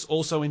Lewis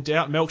also in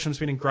doubt. Melksham's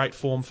been in great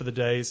form for the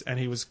D's, and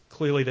he was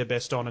clearly their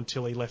best on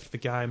until he left the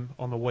game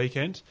on the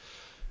weekend.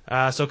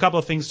 So a couple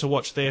of things to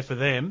watch there for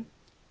them.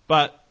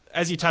 But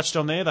as you touched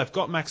on there, they've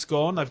got Max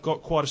Gawn. They've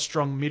got quite a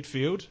strong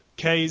midfield.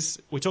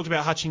 Keys, we talked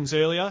about Hutchings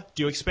earlier.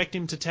 Do you expect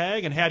him to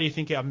tag? And how do you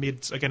think our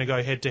mids are going to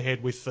go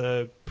head-to-head with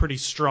a pretty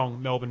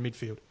strong Melbourne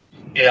midfield?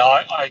 Yeah,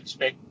 I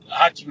expect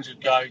Hutchings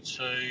would go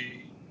to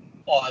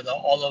either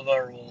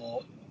Oliver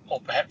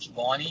or perhaps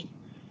Viney.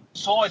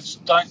 Sides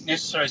don't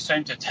necessarily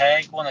seem to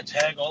want to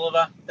tag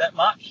Oliver that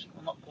much.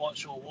 I'm not quite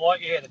sure why.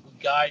 He had a good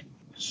game,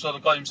 sort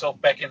of got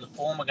himself back into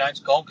form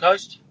against Gold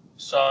Coast.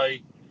 So I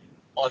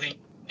think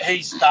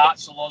he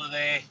starts a lot of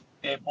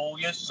their ball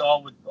use. So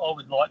I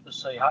would like to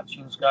see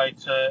Hutchings go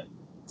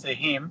to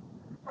him,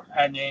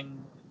 and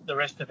then the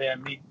rest of our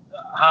mid.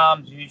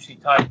 Harms usually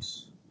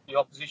takes the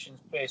opposition's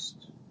best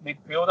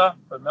midfielder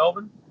for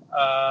Melbourne.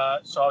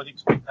 So I'd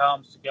expect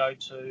Harms to go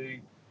to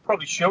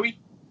probably Shuey,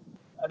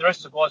 and the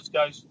rest of the guys to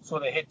go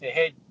sort of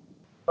head-to-head.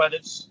 But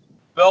it's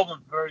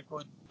Melbourne, very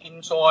good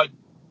inside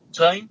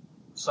team,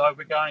 so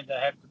we're going to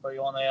have to be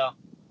on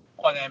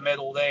our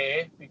mettle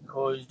there,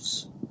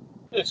 because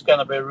it's going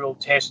to be a real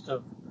test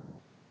of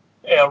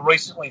our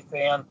recently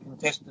found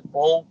contested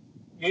ball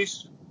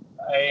use.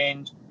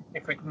 And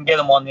if we can get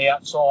them on the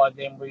outside,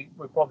 then we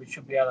probably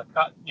should be able to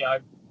cut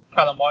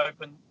them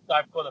open.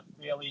 They've got a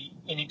fairly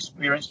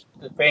inexperienced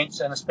defence,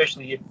 and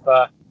especially if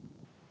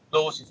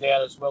Lewis is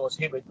out as well as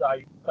Hibbert,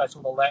 they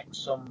sort of lack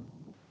some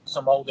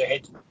older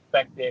heads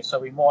back there. So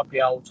we might be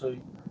able to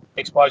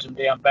expose them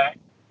down back.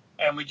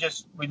 And we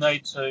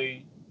need to,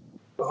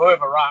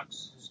 whoever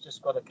rucks has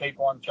just got to keep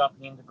on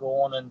jumping into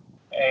Gawn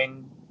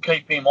and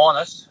keep him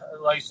honest,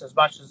 at least as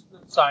much as the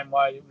same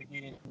way that we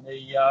did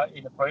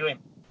in the prelim.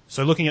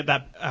 So looking at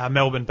that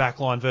Melbourne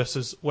backline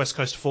versus West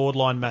Coast forward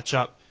line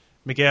matchup,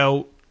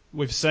 Miguel,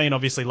 we've seen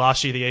obviously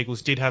last year the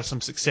Eagles did have some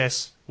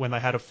success when they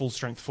had a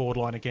full-strength forward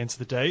line against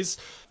the D's.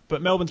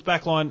 But Melbourne's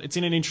backline, it's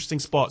in an interesting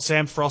spot.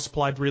 Sam Frost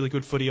played really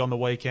good footy on the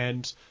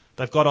weekend.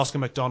 They've got Oscar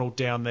McDonald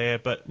down there,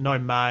 but no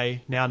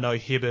May, now no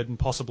Hibbert, and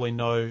possibly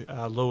no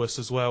Lewis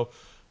as well.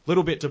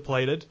 Little bit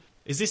depleted.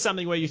 Is this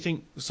something where you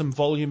think some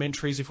volume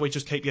entries, if we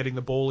just keep getting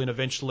the ball in,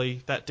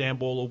 eventually that damn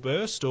ball will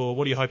burst? Or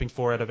what are you hoping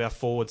for out of our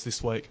forwards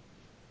this week?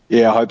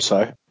 Yeah, I hope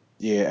so.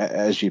 Yeah,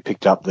 as you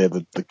picked up there,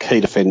 the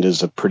key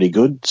defenders are pretty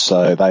good,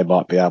 so they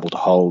might be able to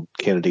hold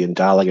Kennedy and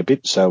Darling a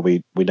bit. So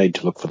we need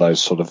to look for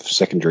those sort of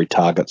secondary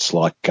targets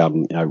like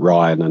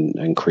Ryan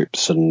and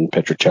Cripps and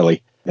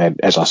Petruccelli. And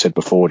as I said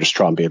before, just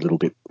try and be a little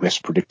bit less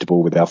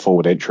predictable with our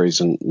forward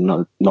entries and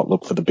not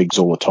look for the bigs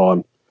all the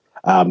time.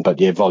 But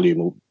yeah, volume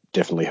will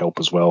definitely help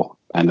as well,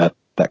 and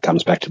that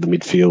comes back to the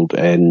midfield,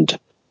 and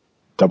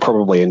they'll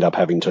probably end up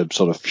having to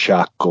sort of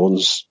shark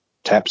Gawn's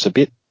taps a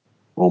bit.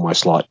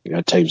 Almost like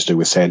teams do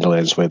with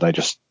Sandilands, where they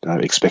just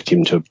expect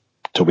him to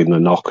to win the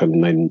knock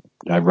and then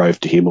rove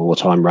to him all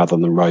the time rather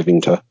than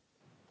roving to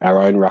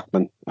our own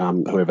ruckman,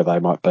 whoever they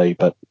might be.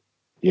 But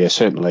yeah,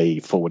 certainly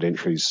forward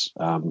entries,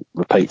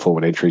 repeat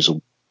forward entries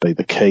will be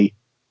the key.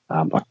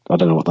 I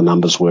don't know what the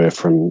numbers were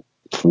from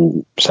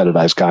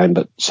Saturday's game,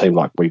 but it seemed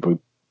like we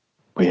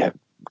had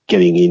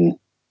getting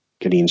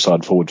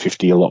inside forward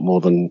 50 a lot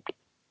more than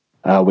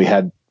we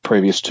had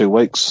previous 2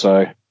 weeks.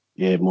 So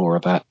yeah, more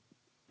of that,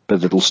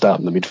 but it'll start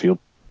in the midfield.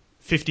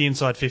 50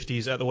 inside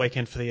 50s at the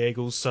weekend for the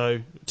Eagles, so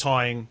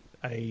tying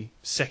a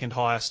second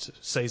highest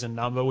season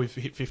number. We've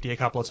hit 50 a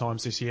couple of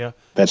times this year.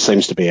 That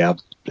seems to be our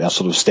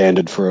sort of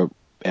standard for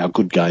our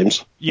good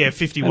games. Yeah,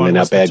 51. And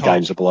then our bad the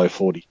games are below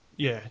 40.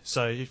 Yeah,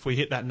 so if we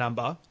hit that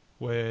number,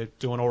 we're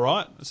doing all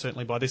right,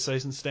 certainly by this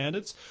season's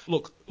standards.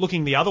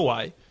 Looking the other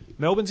way,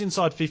 Melbourne's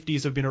inside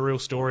 50s have been a real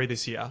story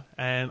this year,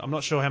 and I'm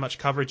not sure how much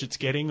coverage it's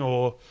getting,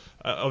 or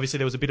obviously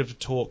there was a bit of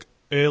talk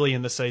early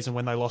in the season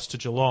when they lost to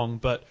Geelong,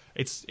 but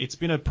it's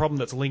been a problem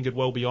that's lingered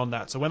well beyond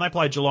that. So when they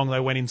played Geelong, they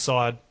went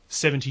inside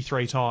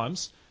 73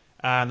 times,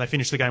 and they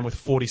finished the game with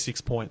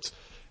 46 points.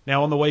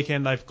 Now on the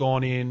weekend, they've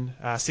gone in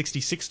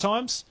 66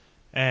 times,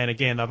 and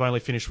again, they've only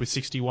finished with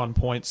 61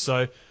 points.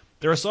 So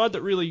they're a side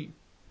that really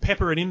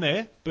pepper it in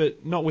there,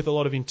 but not with a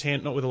lot of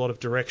intent, not with a lot of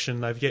direction.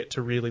 They've yet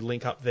to really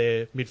link up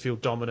their midfield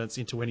dominance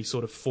into any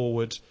sort of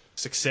forward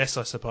success,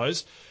 I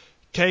suppose.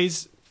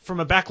 Keys, from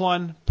a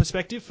backline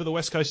perspective for the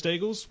West Coast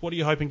Eagles, what are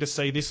you hoping to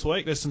see this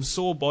week? There's some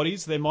sore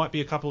bodies. There might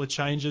be a couple of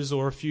changes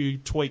or a few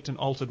tweaked and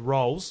altered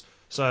roles.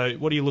 So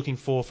what are you looking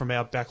for from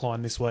our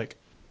backline this week?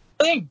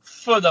 I think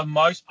for the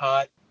most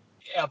part,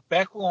 our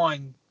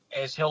backline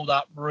has held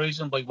up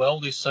reasonably well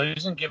this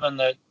season, given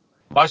that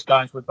most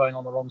games we've been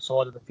on the wrong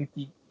side of the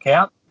 50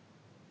 count.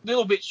 A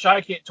little bit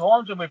shaky at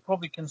times, and we've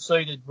probably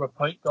conceded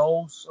repeat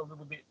goals a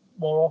little bit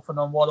more often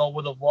than what I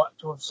would have liked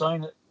to have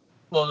seen it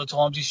a lot of the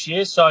times this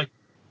year. So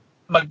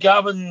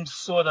McGovern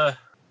sort of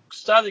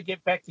started to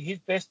get back to his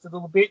best a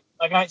little bit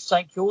against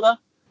St Kilda.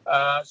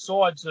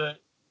 Sides are,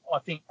 I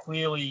think,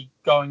 clearly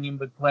going in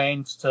with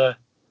plans to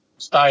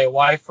stay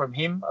away from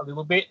him a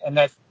little bit, and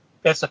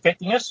that's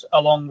affecting us,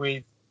 along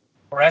with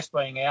Barras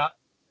being out.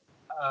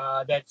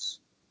 That's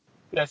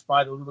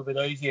made it a little bit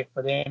easier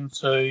for them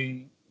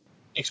to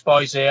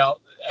expose our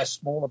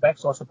smaller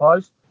backs, I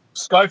suppose.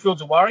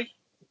 Schofield's a worry.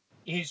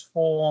 His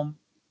form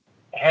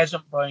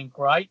hasn't been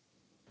great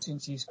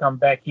since he's come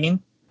back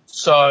in.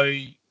 So,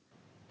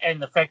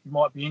 and the fact he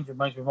might be injured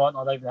means we might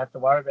not even have to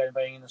worry about him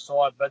being in the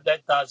side. But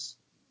that does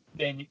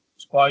then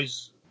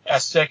expose our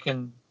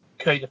second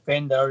key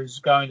defender is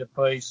going to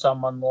be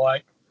someone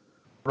like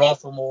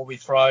Rotham, or we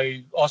throw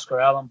Oscar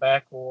Allen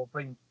back or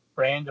bring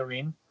Brander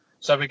in.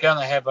 So we're going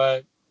to have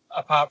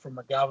apart from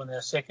McGovern,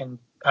 our second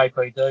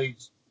KPD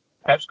is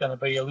perhaps going to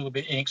be a little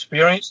bit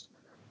inexperienced.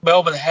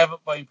 Melbourne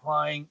haven't been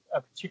playing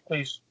a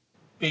particularly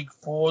big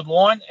forward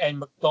line, and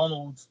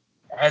McDonald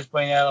has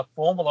been out of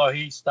form, although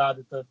he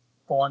started to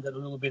find it a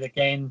little bit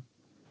again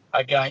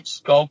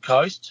against Gold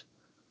Coast.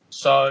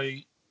 So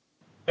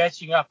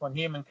matching up on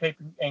him and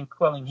keeping and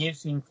quelling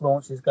his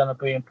influence is going to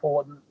be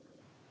important.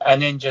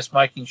 And then just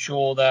making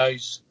sure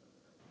those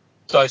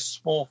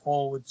small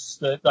forwards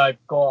that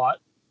they've got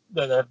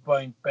that have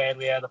been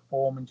badly out of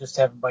form and just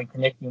haven't been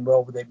connecting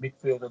well with their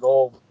midfield at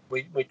all,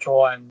 we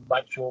try and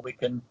make sure we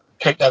can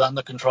keep that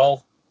under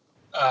control,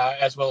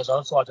 as well as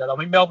other sides. I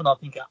mean, Melbourne, I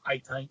think, are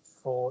 18th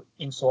for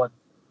inside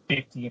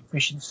 50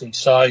 efficiency,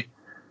 so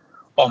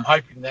I'm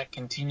hoping that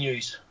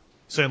continues.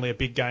 Certainly a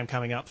big game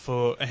coming up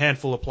for a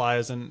handful of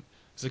players, and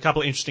there's a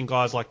couple of interesting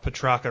guys like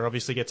Petrarca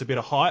obviously gets a bit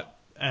of hype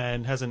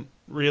and hasn't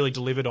really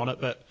delivered on it,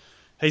 but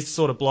he's the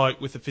sort of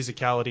bloke with the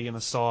physicality and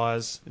the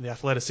size and the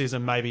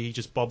athleticism. Maybe he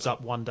just bobs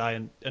up one day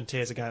and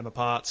tears a game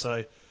apart.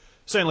 So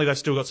certainly they've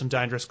still got some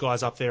dangerous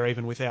guys up there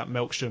even without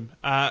Melksham.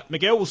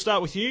 Miguel, we'll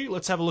start with you.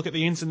 Let's have a look at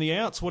the ins and the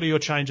outs. What are your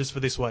changes for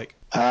this week?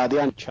 The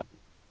only change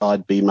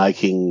I'd be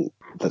making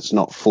that's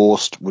not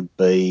forced would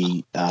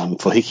be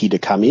for Hickey to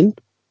come in,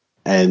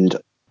 and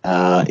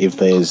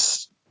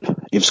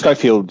if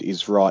Schofield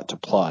is right to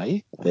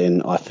play,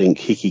 then I think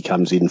Hickey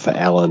comes in for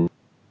Allen,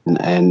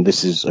 and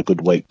this is a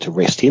good week to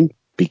rest him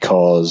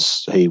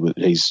because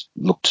he's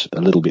looked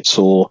a little bit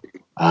sore.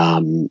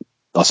 I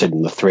said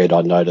in the thread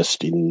I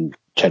noticed in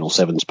Channel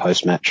 7's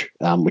post-match,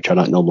 which I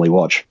don't normally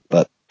watch,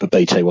 but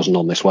BT wasn't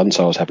on this one,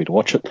 so I was happy to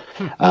watch it,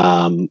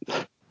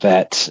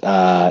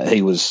 that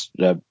he was,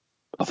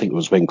 I think it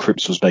was when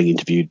Cripps was being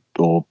interviewed,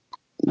 or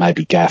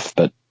maybe Gaff,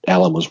 but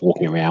Allen was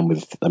walking around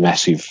with a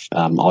massive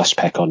ice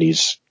pack on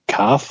his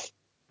calf,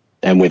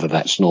 and whether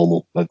that's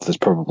normal, there's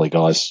probably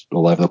guys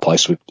all over the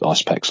place with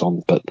ice packs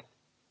on, but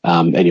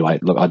anyway,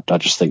 look, I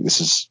just think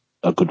this is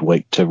a good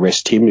week to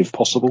rest him if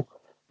possible.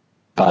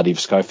 But if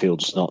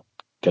Schofield's not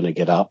going to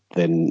get up,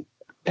 then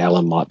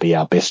Allen might be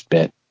our best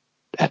bet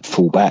at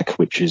fullback,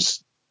 which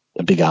is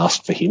a big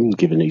ask for him,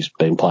 given he's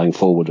been playing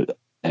forward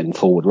and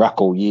forward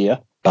ruck all year.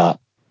 But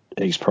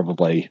he's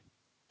probably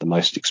the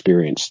most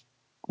experienced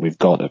we've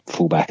got at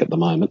fullback at the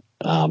moment,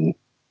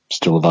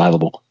 still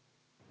available.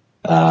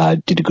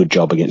 Did a good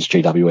job against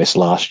GWS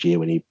last year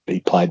when he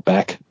played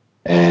back.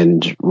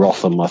 And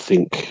Rotham, I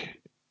think,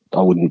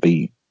 I wouldn't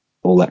be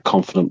all that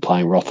confident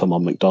playing Rotham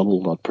on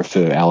McDonald. I'd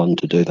prefer Allen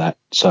to do that.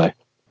 So,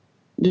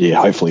 yeah,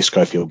 hopefully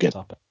Schofield gets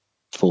up.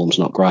 Form's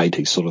not great.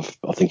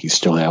 I think he's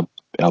still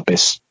our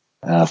best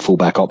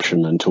fullback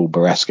option until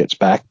Barras gets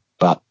back.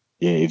 But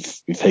yeah,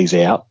 if he's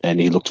out and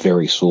he looked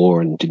very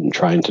sore and didn't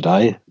train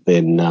today,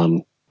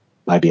 then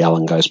maybe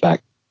Allen goes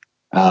back.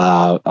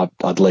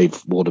 I'd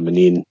leave Waterman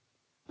in.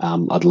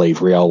 I'd leave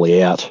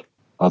Rioli out.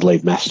 I'd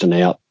leave Maston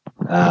out.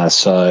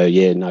 So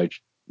yeah,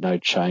 no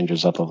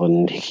changes other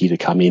than Hickey to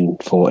come in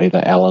for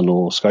either Allen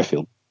or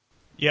Schofield.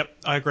 Yep,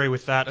 I agree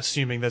with that,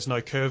 assuming there's no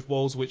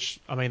curveballs, which,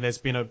 I mean, there's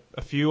been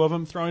a few of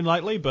them thrown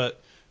lately,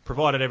 but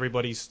provided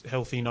everybody's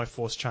healthy, no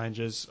forced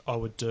changes, I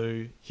would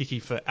do Hickey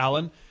for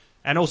Allen.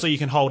 And also you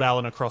can hold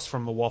Allen across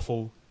from the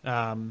waffle.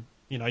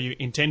 You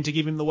intend to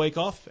give him the week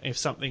off. If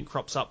something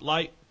crops up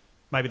late,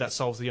 maybe that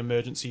solves the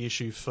emergency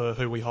issue for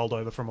who we hold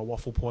over from a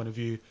waffle point of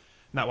view.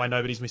 And that way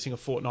nobody's missing a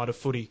fortnight of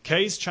footy.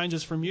 Keys,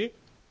 changes from you?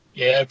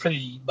 Yeah, I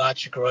pretty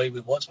much agree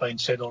with what's been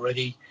said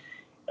already.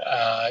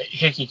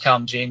 Hickey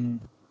comes in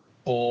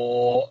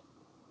for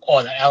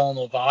either Allen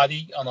or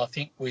Vardy, and I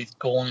think with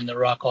Gawn in the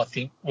ruck, I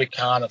think we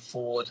can't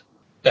afford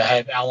to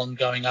have Allen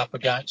going up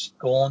against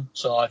Gawn.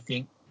 So I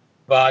think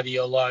Vardy,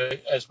 although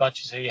as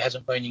much as he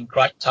hasn't been in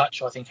great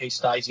touch, I think he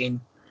stays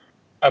in,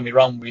 and we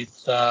run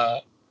with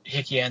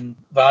Hickey and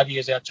Vardy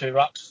as our two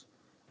rucks.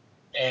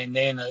 And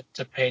then it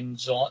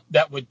depends on,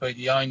 that would be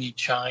the only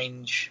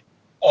change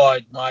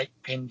I'd make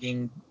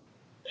pending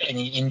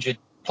any injured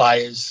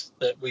players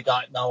that we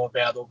don't know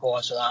about or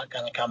guys that aren't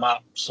going to come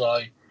up.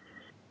 So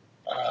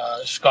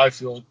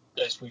Schofield,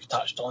 as we've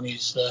touched on,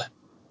 is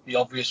the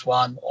obvious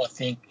one. I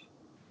think,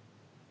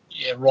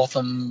 yeah,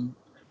 Rotham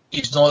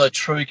is not a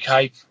true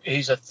cape.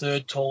 He's a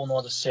third tall,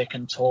 not a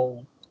second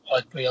tall.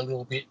 I'd be a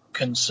little bit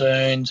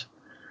concerned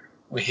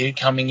with him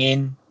coming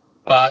in.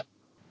 But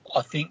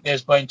I think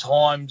there's been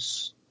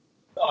times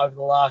over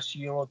the last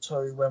year or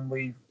two when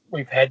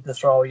we've had to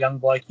throw a young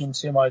bloke in.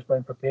 Simo's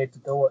been prepared to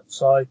do it.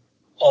 So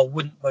I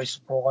wouldn't be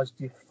surprised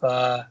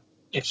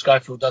if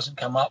Schofield doesn't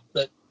come up,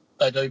 that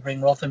they do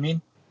bring Rotham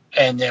in.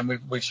 And then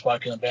we've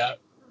spoken about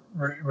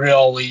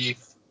Rioli.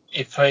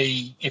 If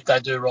they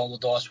do roll the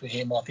dice with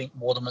him, I think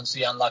Waterman's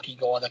the unlucky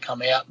guy to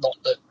come out. Not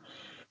that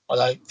I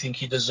don't think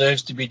he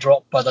deserves to be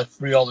dropped, but if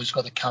Rioli's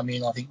got to come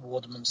in, I think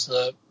Waterman's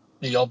the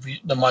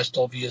most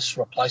obvious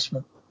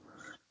replacement.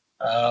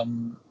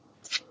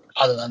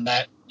 Other than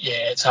that,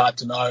 yeah, it's hard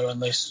to know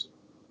unless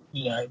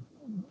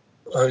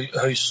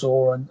who's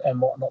sore and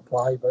might not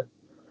play. But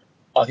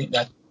I think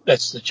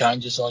that's the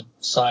changes I'd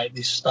say at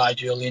this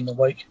stage early in the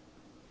week.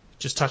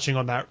 Just touching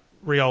on that,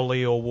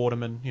 Rioli or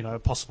Waterman, a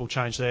possible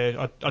change there.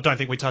 I don't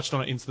think we touched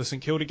on it into the St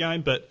Kilda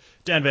game, but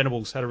Dan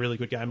Venables had a really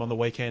good game on the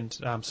weekend.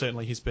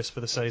 Certainly his best for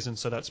the season,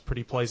 so that's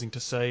pretty pleasing to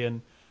see.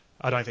 And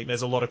I don't think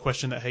there's a lot of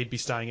question that he'd be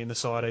staying in the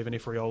side even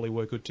if Rioli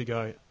were good to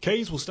go.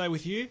 Keys, we'll stay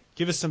with you.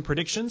 Give us some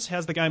predictions.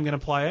 How's the game going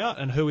to play out,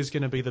 and who is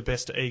going to be the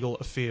best Eagle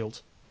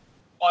afield?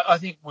 I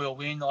think we'll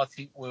win. I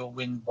think we'll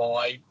win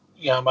by,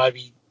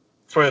 maybe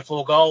 3 or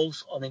 4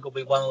 goals. I think it'll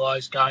be one of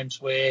those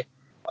games where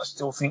I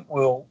still think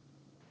we'll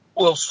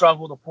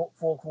struggle to put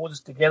 4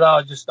 quarters together.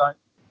 I just don't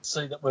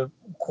see that we're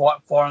quite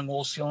firing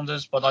all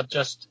cylinders, but I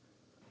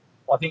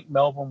think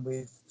Melbourne,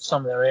 with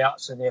some of their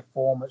outs and their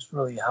form, it's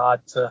really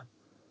hard to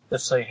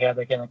see how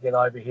they're going to get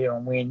over here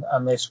and win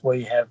unless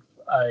we have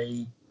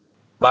a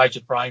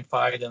major brain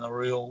fade and a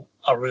real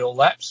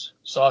lapse.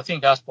 So I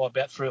think us by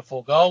about 3 or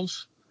 4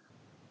 goals.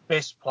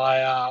 Best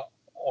player,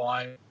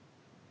 I'm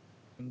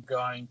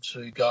going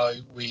to go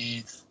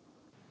with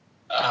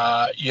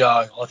Yo.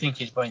 I think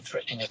he's been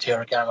threatening to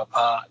tear a game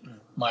apart, and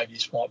maybe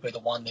this might be the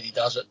one that he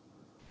does it.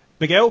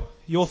 Miguel,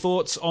 your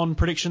thoughts on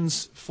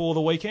predictions for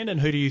the weekend, and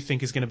who do you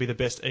think is going to be the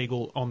best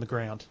Eagle on the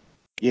ground?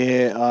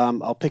 Yeah,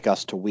 I'll pick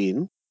us to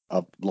win.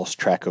 I've lost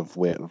track of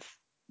when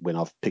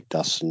I've picked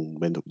us and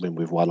when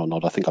we've won or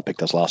not. I think I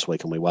picked us last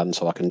week and we won,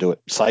 so I can do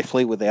it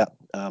safely without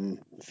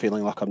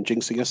feeling like I'm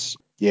jinxing us.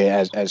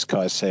 Yeah, as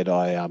Kai said,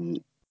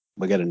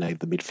 we're going to need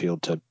the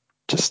midfield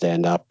to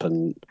stand up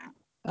and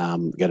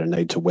going to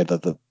need to weather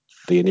the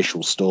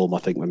initial storm. I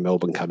think when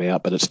Melbourne come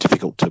out, but it's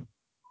difficult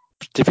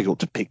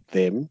to pick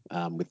them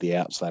with the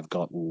outs they've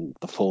got and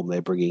the form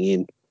they're bringing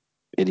in.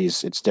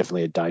 It's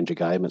definitely a danger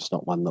game. It's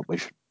not one that we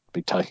should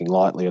be taking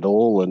lightly at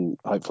all, and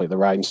hopefully the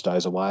rain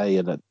stays away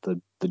and that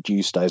the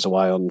dew stays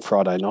away on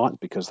Friday night,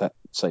 because that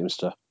seems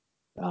to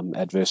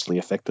adversely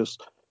affect us.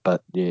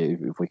 But yeah,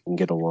 if we can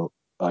get over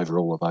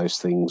all of those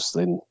things,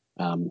 then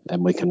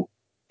and we can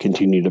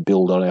continue to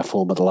build on our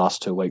form of the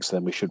last 2 weeks,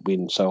 then we should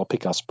win. So I'll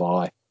pick us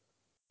by,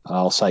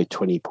 I'll say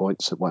 20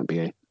 points. It won't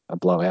be a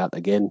blowout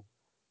again.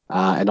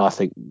 And I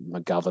think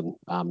McGovern,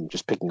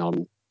 just picking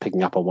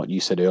up on what you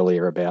said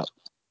earlier about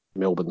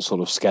Melbourne's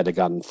sort of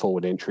scattergun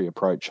forward entry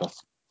approach,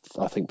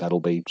 I think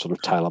that'll be sort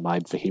of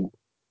tailor-made for him.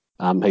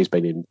 He's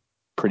been in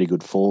pretty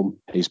good form.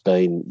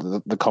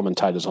 The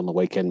commentators on the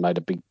weekend made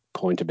a big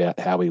point about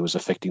how he was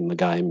affecting the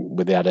game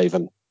without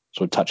even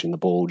sort of touching the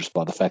ball, just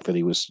by the fact that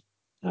he was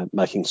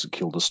making St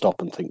Kilda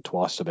stop and think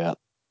twice about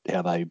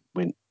how they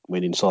went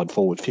inside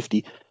forward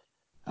 50.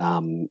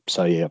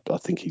 So yeah, I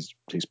think he's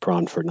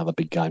primed for another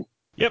big game.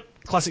 Yep,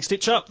 classic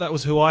stitch-up. That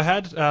was who I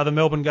had. The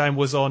Melbourne game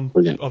was on,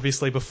 Brilliant.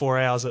 obviously, before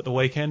ours at the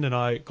weekend, and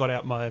I got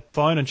out my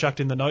phone and chucked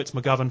in the notes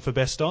McGovern for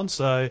best on.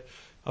 So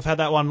I've had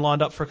that one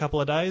lined up for a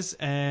couple of days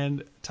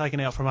and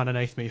taken out from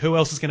underneath me. Who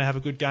else is going to have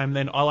a good game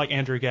then? I like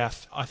Andrew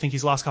Gaff. I think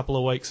his last couple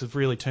of weeks have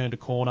really turned a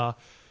corner.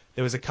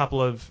 There was a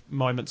couple of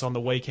moments on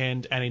the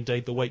weekend and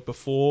indeed the week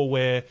before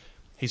where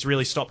he's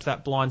really stopped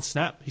that blind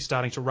snap. He's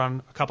starting to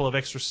run a couple of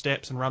extra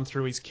steps and run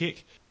through his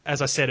kick.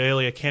 As I said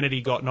earlier,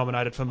 Kennedy got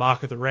nominated for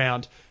Mark of the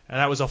Round, and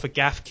that was off a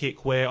Gaff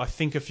kick where I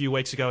think a few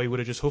weeks ago he would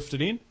have just hoofed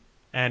it in.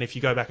 And if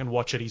you go back and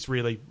watch it, he's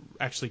really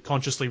actually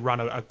consciously run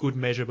a good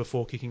measure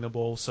before kicking the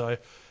ball. So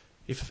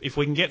if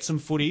we can get some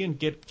footy and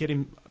get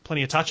him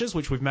plenty of touches,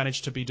 which we've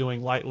managed to be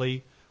doing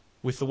lately,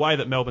 with the way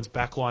that Melbourne's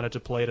backline are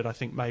depleted, I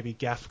think maybe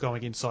Gaff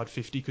going inside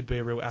 50 could be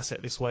a real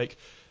asset this week.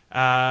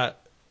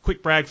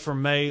 Quick brag from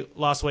me.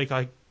 Last week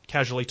I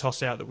casually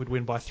tossed out that we'd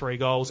win by 3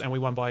 goals, and we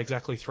won by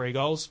exactly 3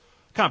 goals.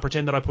 Can't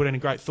pretend that I put any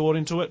great thought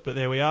into it, but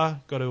there we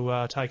are. Got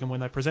to take them when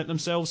they present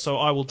themselves. So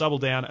I will double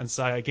down and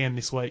say again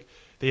this week,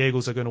 the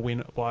Eagles are going to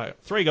win by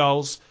 3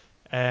 goals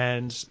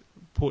and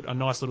put a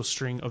nice little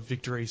string of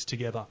victories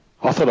together.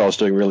 I thought I was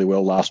doing really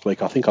well last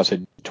week. I think I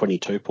said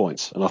 22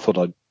 points, and I thought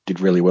I did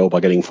really well by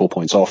getting 4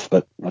 points off,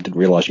 but I didn't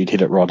realise you'd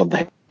hit it right on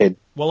the head.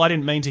 Well, I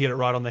didn't mean to hit it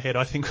right on the head.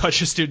 I think I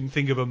just didn't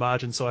think of a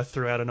margin, so I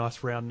threw out a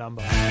nice round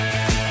number.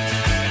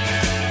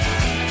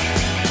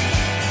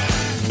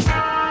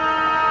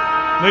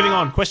 Moving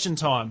on, question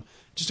time.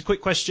 Just a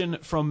quick question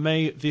from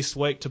me this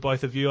week to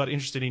both of you. I'm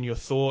interested in your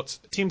thoughts.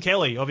 Tim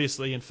Kelly,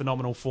 obviously in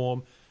phenomenal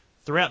form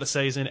throughout the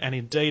season and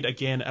indeed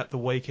again at the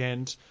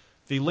weekend.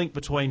 The link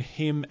between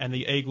him and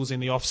the Eagles in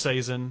the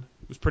off-season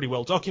was pretty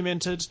well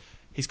documented.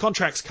 His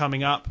contract's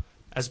coming up.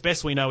 As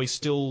best we know, he's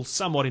still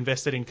somewhat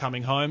invested in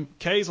coming home.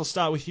 Keys, I'll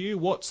start with you.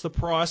 What's the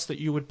price that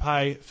you would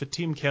pay for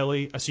Tim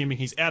Kelly, assuming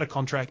he's out of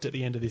contract at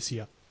the end of this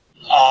year?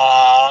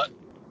 I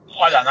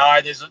don't know.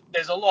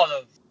 There's a lot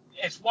of...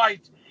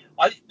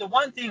 The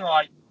one thing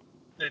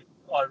that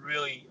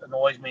really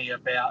annoys me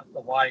about the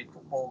way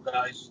football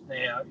goes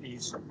now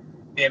is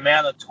the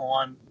amount of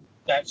time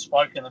that's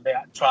spoken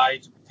about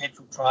trades,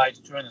 potential trades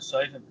during the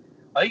season.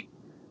 I think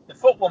the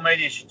football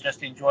media should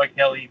just enjoy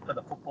Kelly for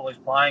the football he's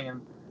playing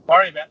and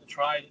worry about the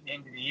trade at the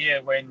end of the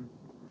year when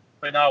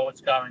we know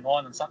what's going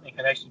on and something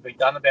can actually be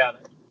done about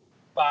it.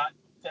 But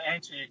to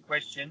answer your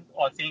question,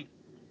 I think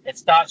it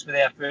starts with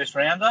our first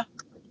rounder,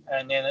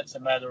 and then it's a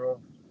matter of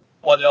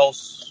what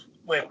else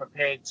we're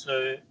prepared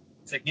to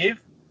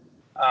give.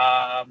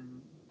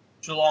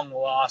 Geelong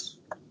will ask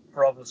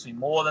for obviously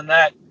more than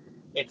that.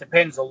 It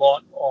depends a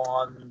lot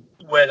on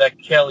whether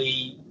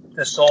Kelly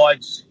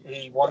decides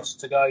he's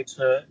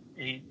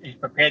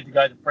prepared to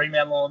go to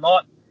Fremantle or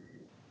not.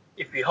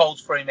 If he holds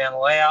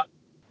Fremantle out,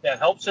 that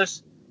helps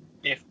us.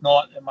 If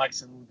not, it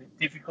makes it a little bit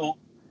difficult.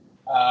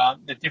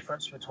 The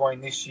difference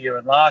between this year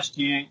and last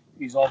year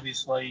is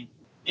obviously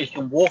he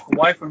can walk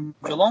away from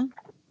Geelong,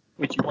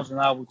 which he wasn't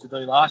able to do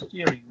last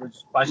year. He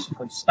was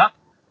basically stuck.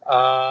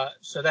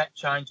 So that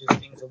changes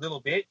things a little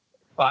bit.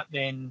 But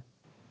then,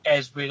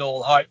 as we'd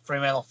all hope,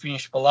 Fremantle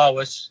finished below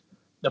us.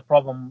 The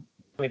problem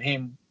with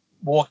him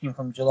walking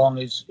from Geelong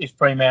is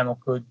Fremantle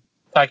could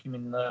take him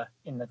in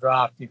the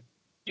draft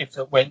if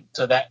it went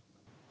to that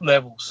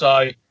level.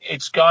 So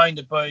it's going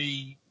to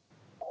be,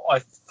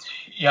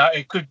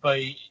 it could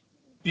be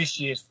this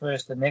year's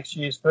first and next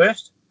year's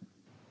first.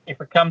 If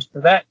it comes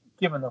to that,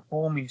 given the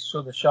form he's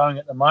sort of showing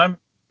at the moment,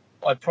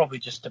 I'd probably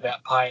just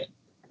about pay it.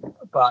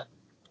 But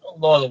a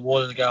lot of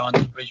water to go under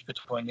the bridge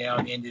between now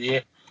and the end of the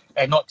year.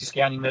 And not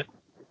discounting that,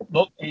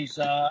 look, his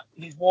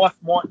wife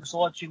might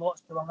decide she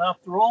likes Geelong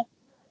after all.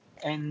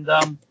 And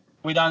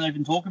we don't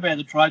even talk about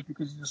the trade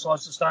because he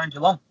decides to stay in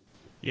Geelong.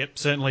 Yep,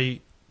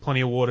 certainly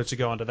plenty of water to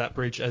go under that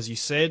bridge, as you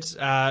said.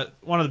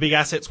 One of the big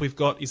assets we've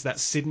got is that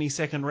Sydney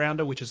second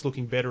rounder, which is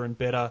looking better and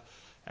better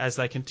as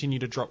they continue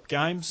to drop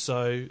games.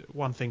 So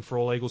one thing for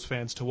all Eagles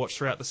fans to watch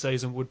throughout the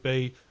season would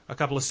be a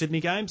couple of Sydney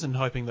games and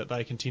hoping that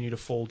they continue to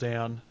fall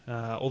down.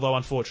 Although,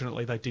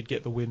 unfortunately, they did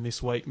get the win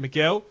this week.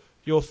 Miguel,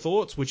 your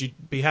thoughts? Would you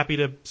be happy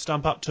to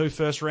stump up 2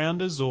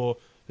 first-rounders? Or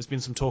there's been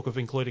some talk of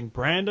including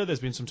Brander. There's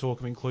been some talk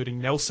of including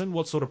Nelson.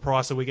 What sort of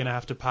price are we going to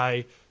have to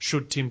pay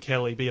should Tim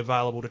Kelly be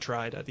available to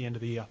trade at the end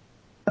of the year?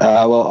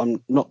 Well,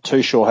 I'm not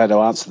too sure how to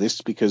answer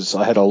this because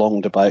I had a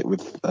long debate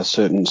with a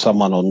certain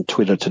someone on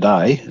Twitter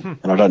today,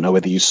 and I don't know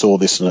whether you saw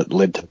this and it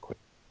led to...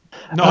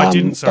 No, I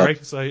didn't, sorry.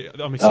 So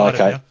I'm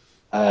excited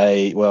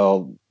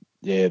now.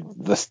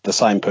 The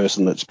same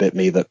person that's bet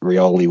me that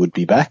Rioli would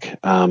be back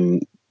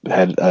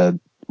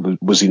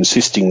was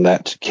insisting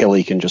that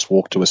Kelly can just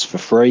walk to us for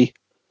free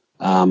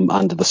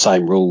under the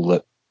same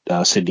rule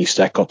that Sydney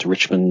Stack got to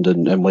Richmond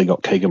and we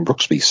got Keegan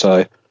Brooksby.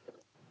 So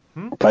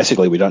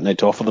basically we don't need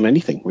to offer them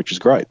anything, which is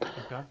great.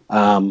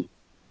 Okay.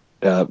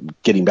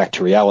 Getting back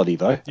to reality,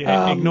 though.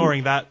 Yeah,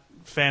 ignoring that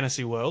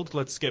fantasy world,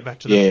 let's get back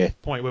to the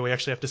point where we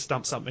actually have to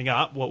stump something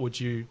up. What would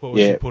you put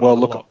on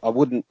the lot? I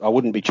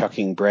wouldn't be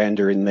chucking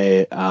Brander in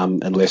there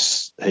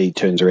unless he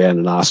turns around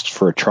and asks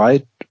for a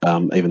trade.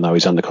 even though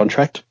he's under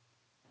contract.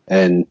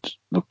 And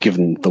look,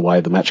 given the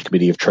way the match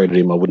committee have treated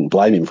him, I wouldn't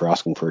blame him for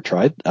asking for a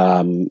trade.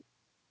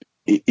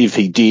 If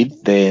he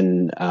did,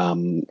 then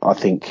I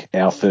think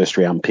our first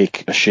round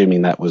pick,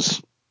 assuming that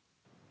was,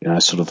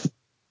 sort of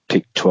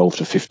pick 12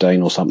 to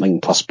 15 or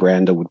something, plus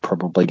Brander would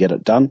probably get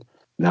it done.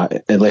 Now,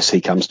 unless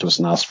he comes to us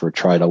and asks for a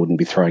trade, I wouldn't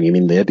be throwing him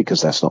in there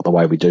because that's not the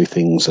way we do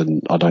things,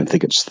 and I don't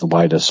think it's the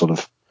way to sort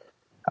of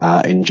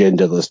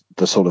engender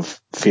the sort of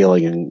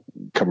feeling and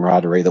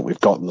camaraderie that we've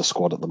got in the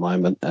squad at the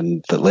moment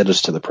and that led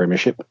us to the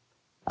premiership.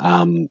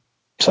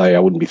 So I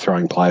wouldn't be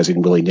throwing players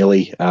in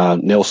willy-nilly.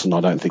 Nelson,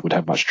 I don't think would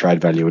have much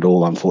trade value at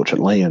all,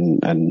 unfortunately,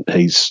 and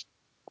he's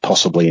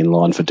possibly in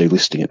line for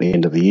delisting at the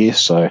end of the year,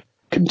 so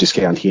can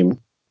discount him.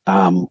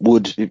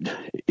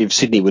 If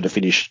Sydney would have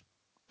finished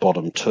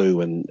bottom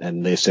two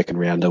and their second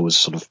rounder was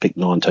sort of pick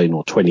 19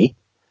 or 20,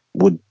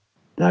 would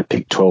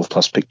pick 12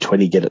 plus pick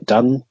 20 get it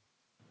done?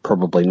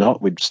 Probably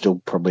not. We'd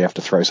still probably have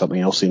to throw something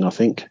else in, I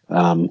think.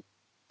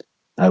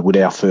 Would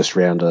our first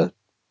rounder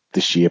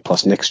this year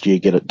plus next year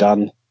get it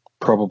done?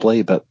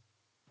 Probably, but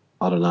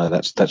I don't know.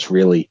 That's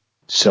really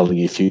selling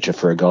your future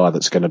for a guy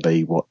that's going to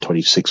be,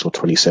 26 or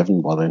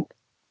 27 by then.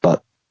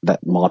 But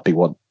that might be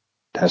what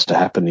has to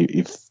happen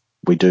if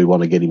we do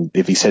want to get him,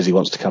 if he says he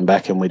wants to come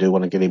back and we do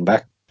want to get him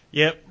back.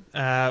 Yep.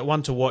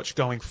 One to watch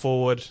going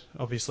forward.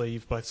 Obviously,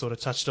 you've both sort of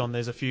touched on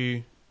there's a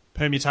few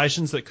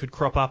permutations that could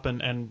crop up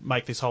and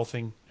make this whole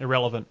thing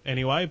irrelevant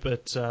anyway.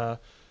 But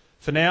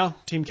for now,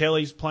 Tim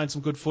Kelly's playing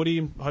some good footy,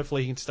 and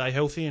hopefully he can stay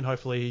healthy, and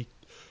hopefully he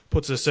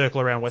puts a circle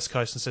around West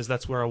Coast and says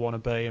that's where I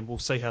want to be, and we'll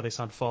see how this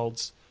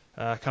unfolds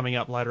coming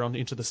up later on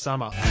into the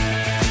summer.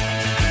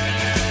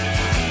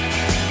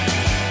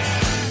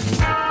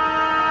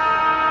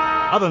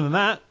 Other than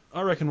that,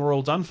 I reckon we're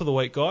all done for the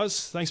week,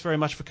 guys. Thanks very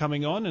much for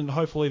coming on, and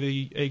hopefully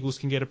the Eagles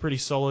can get a pretty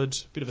solid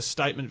bit of a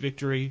statement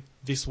victory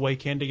this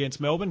weekend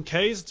against Melbourne.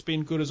 Keys, it's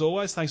been good as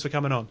always. Thanks for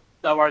coming on.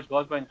 No worries,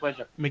 guys. Been a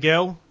pleasure.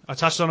 Miguel, I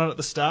touched on it at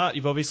the start.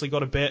 You've obviously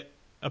got a bet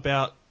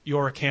about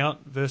your account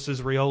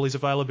versus Rioli's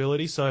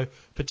availability, so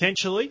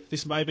potentially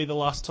this may be the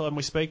last time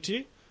we speak to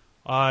you.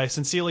 I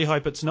sincerely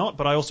hope it's not,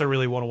 but I also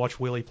really want to watch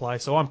Willie play,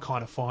 so I'm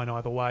kind of fine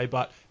either way.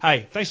 But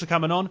hey, thanks for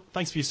coming on.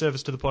 Thanks for your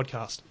service to the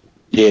podcast.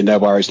 Yeah, no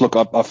worries. Look,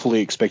 I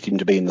fully expect him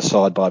to be in the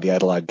side by the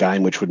Adelaide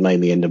game, which would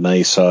mean the end of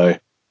me. So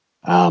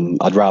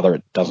I'd rather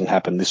it doesn't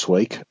happen this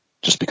week,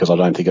 just because I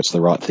don't think it's the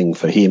right thing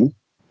for him,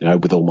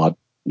 with all my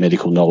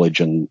medical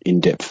knowledge and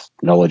in-depth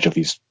knowledge of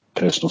his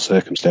personal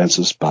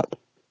circumstances. But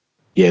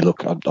yeah,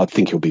 look, I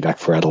think he'll be back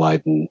for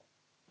Adelaide, and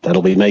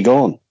that'll be me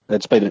gone.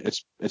 It's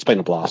been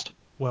a blast.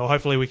 Well,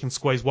 hopefully we can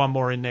squeeze one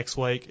more in next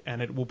week,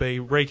 and it will be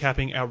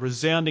recapping our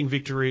resounding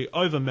victory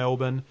over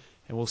Melbourne,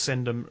 and we'll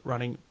send them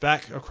running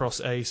back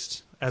across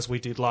east as we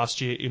did last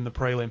year in the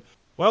prelim.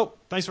 Well,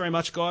 thanks very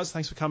much, guys.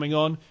 Thanks for coming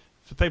on.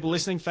 For people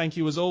listening, thank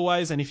you as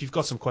always. And if you've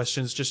got some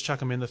questions, just chuck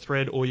them in the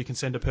thread, or you can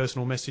send a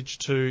personal message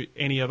to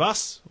any of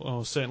us,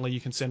 or certainly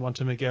you can send one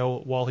to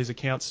Miguel while his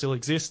account still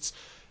exists.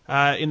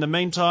 In the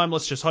meantime,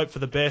 let's just hope for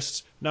the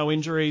best. No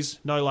injuries,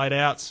 no late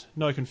outs,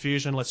 no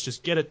confusion. Let's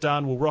just get it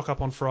done. We'll rock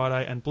up on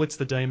Friday and blitz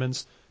the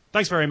Demons.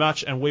 Thanks very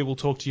much, and we will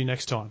talk to you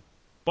next time.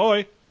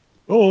 Bye.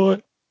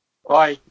 Bye. Bye.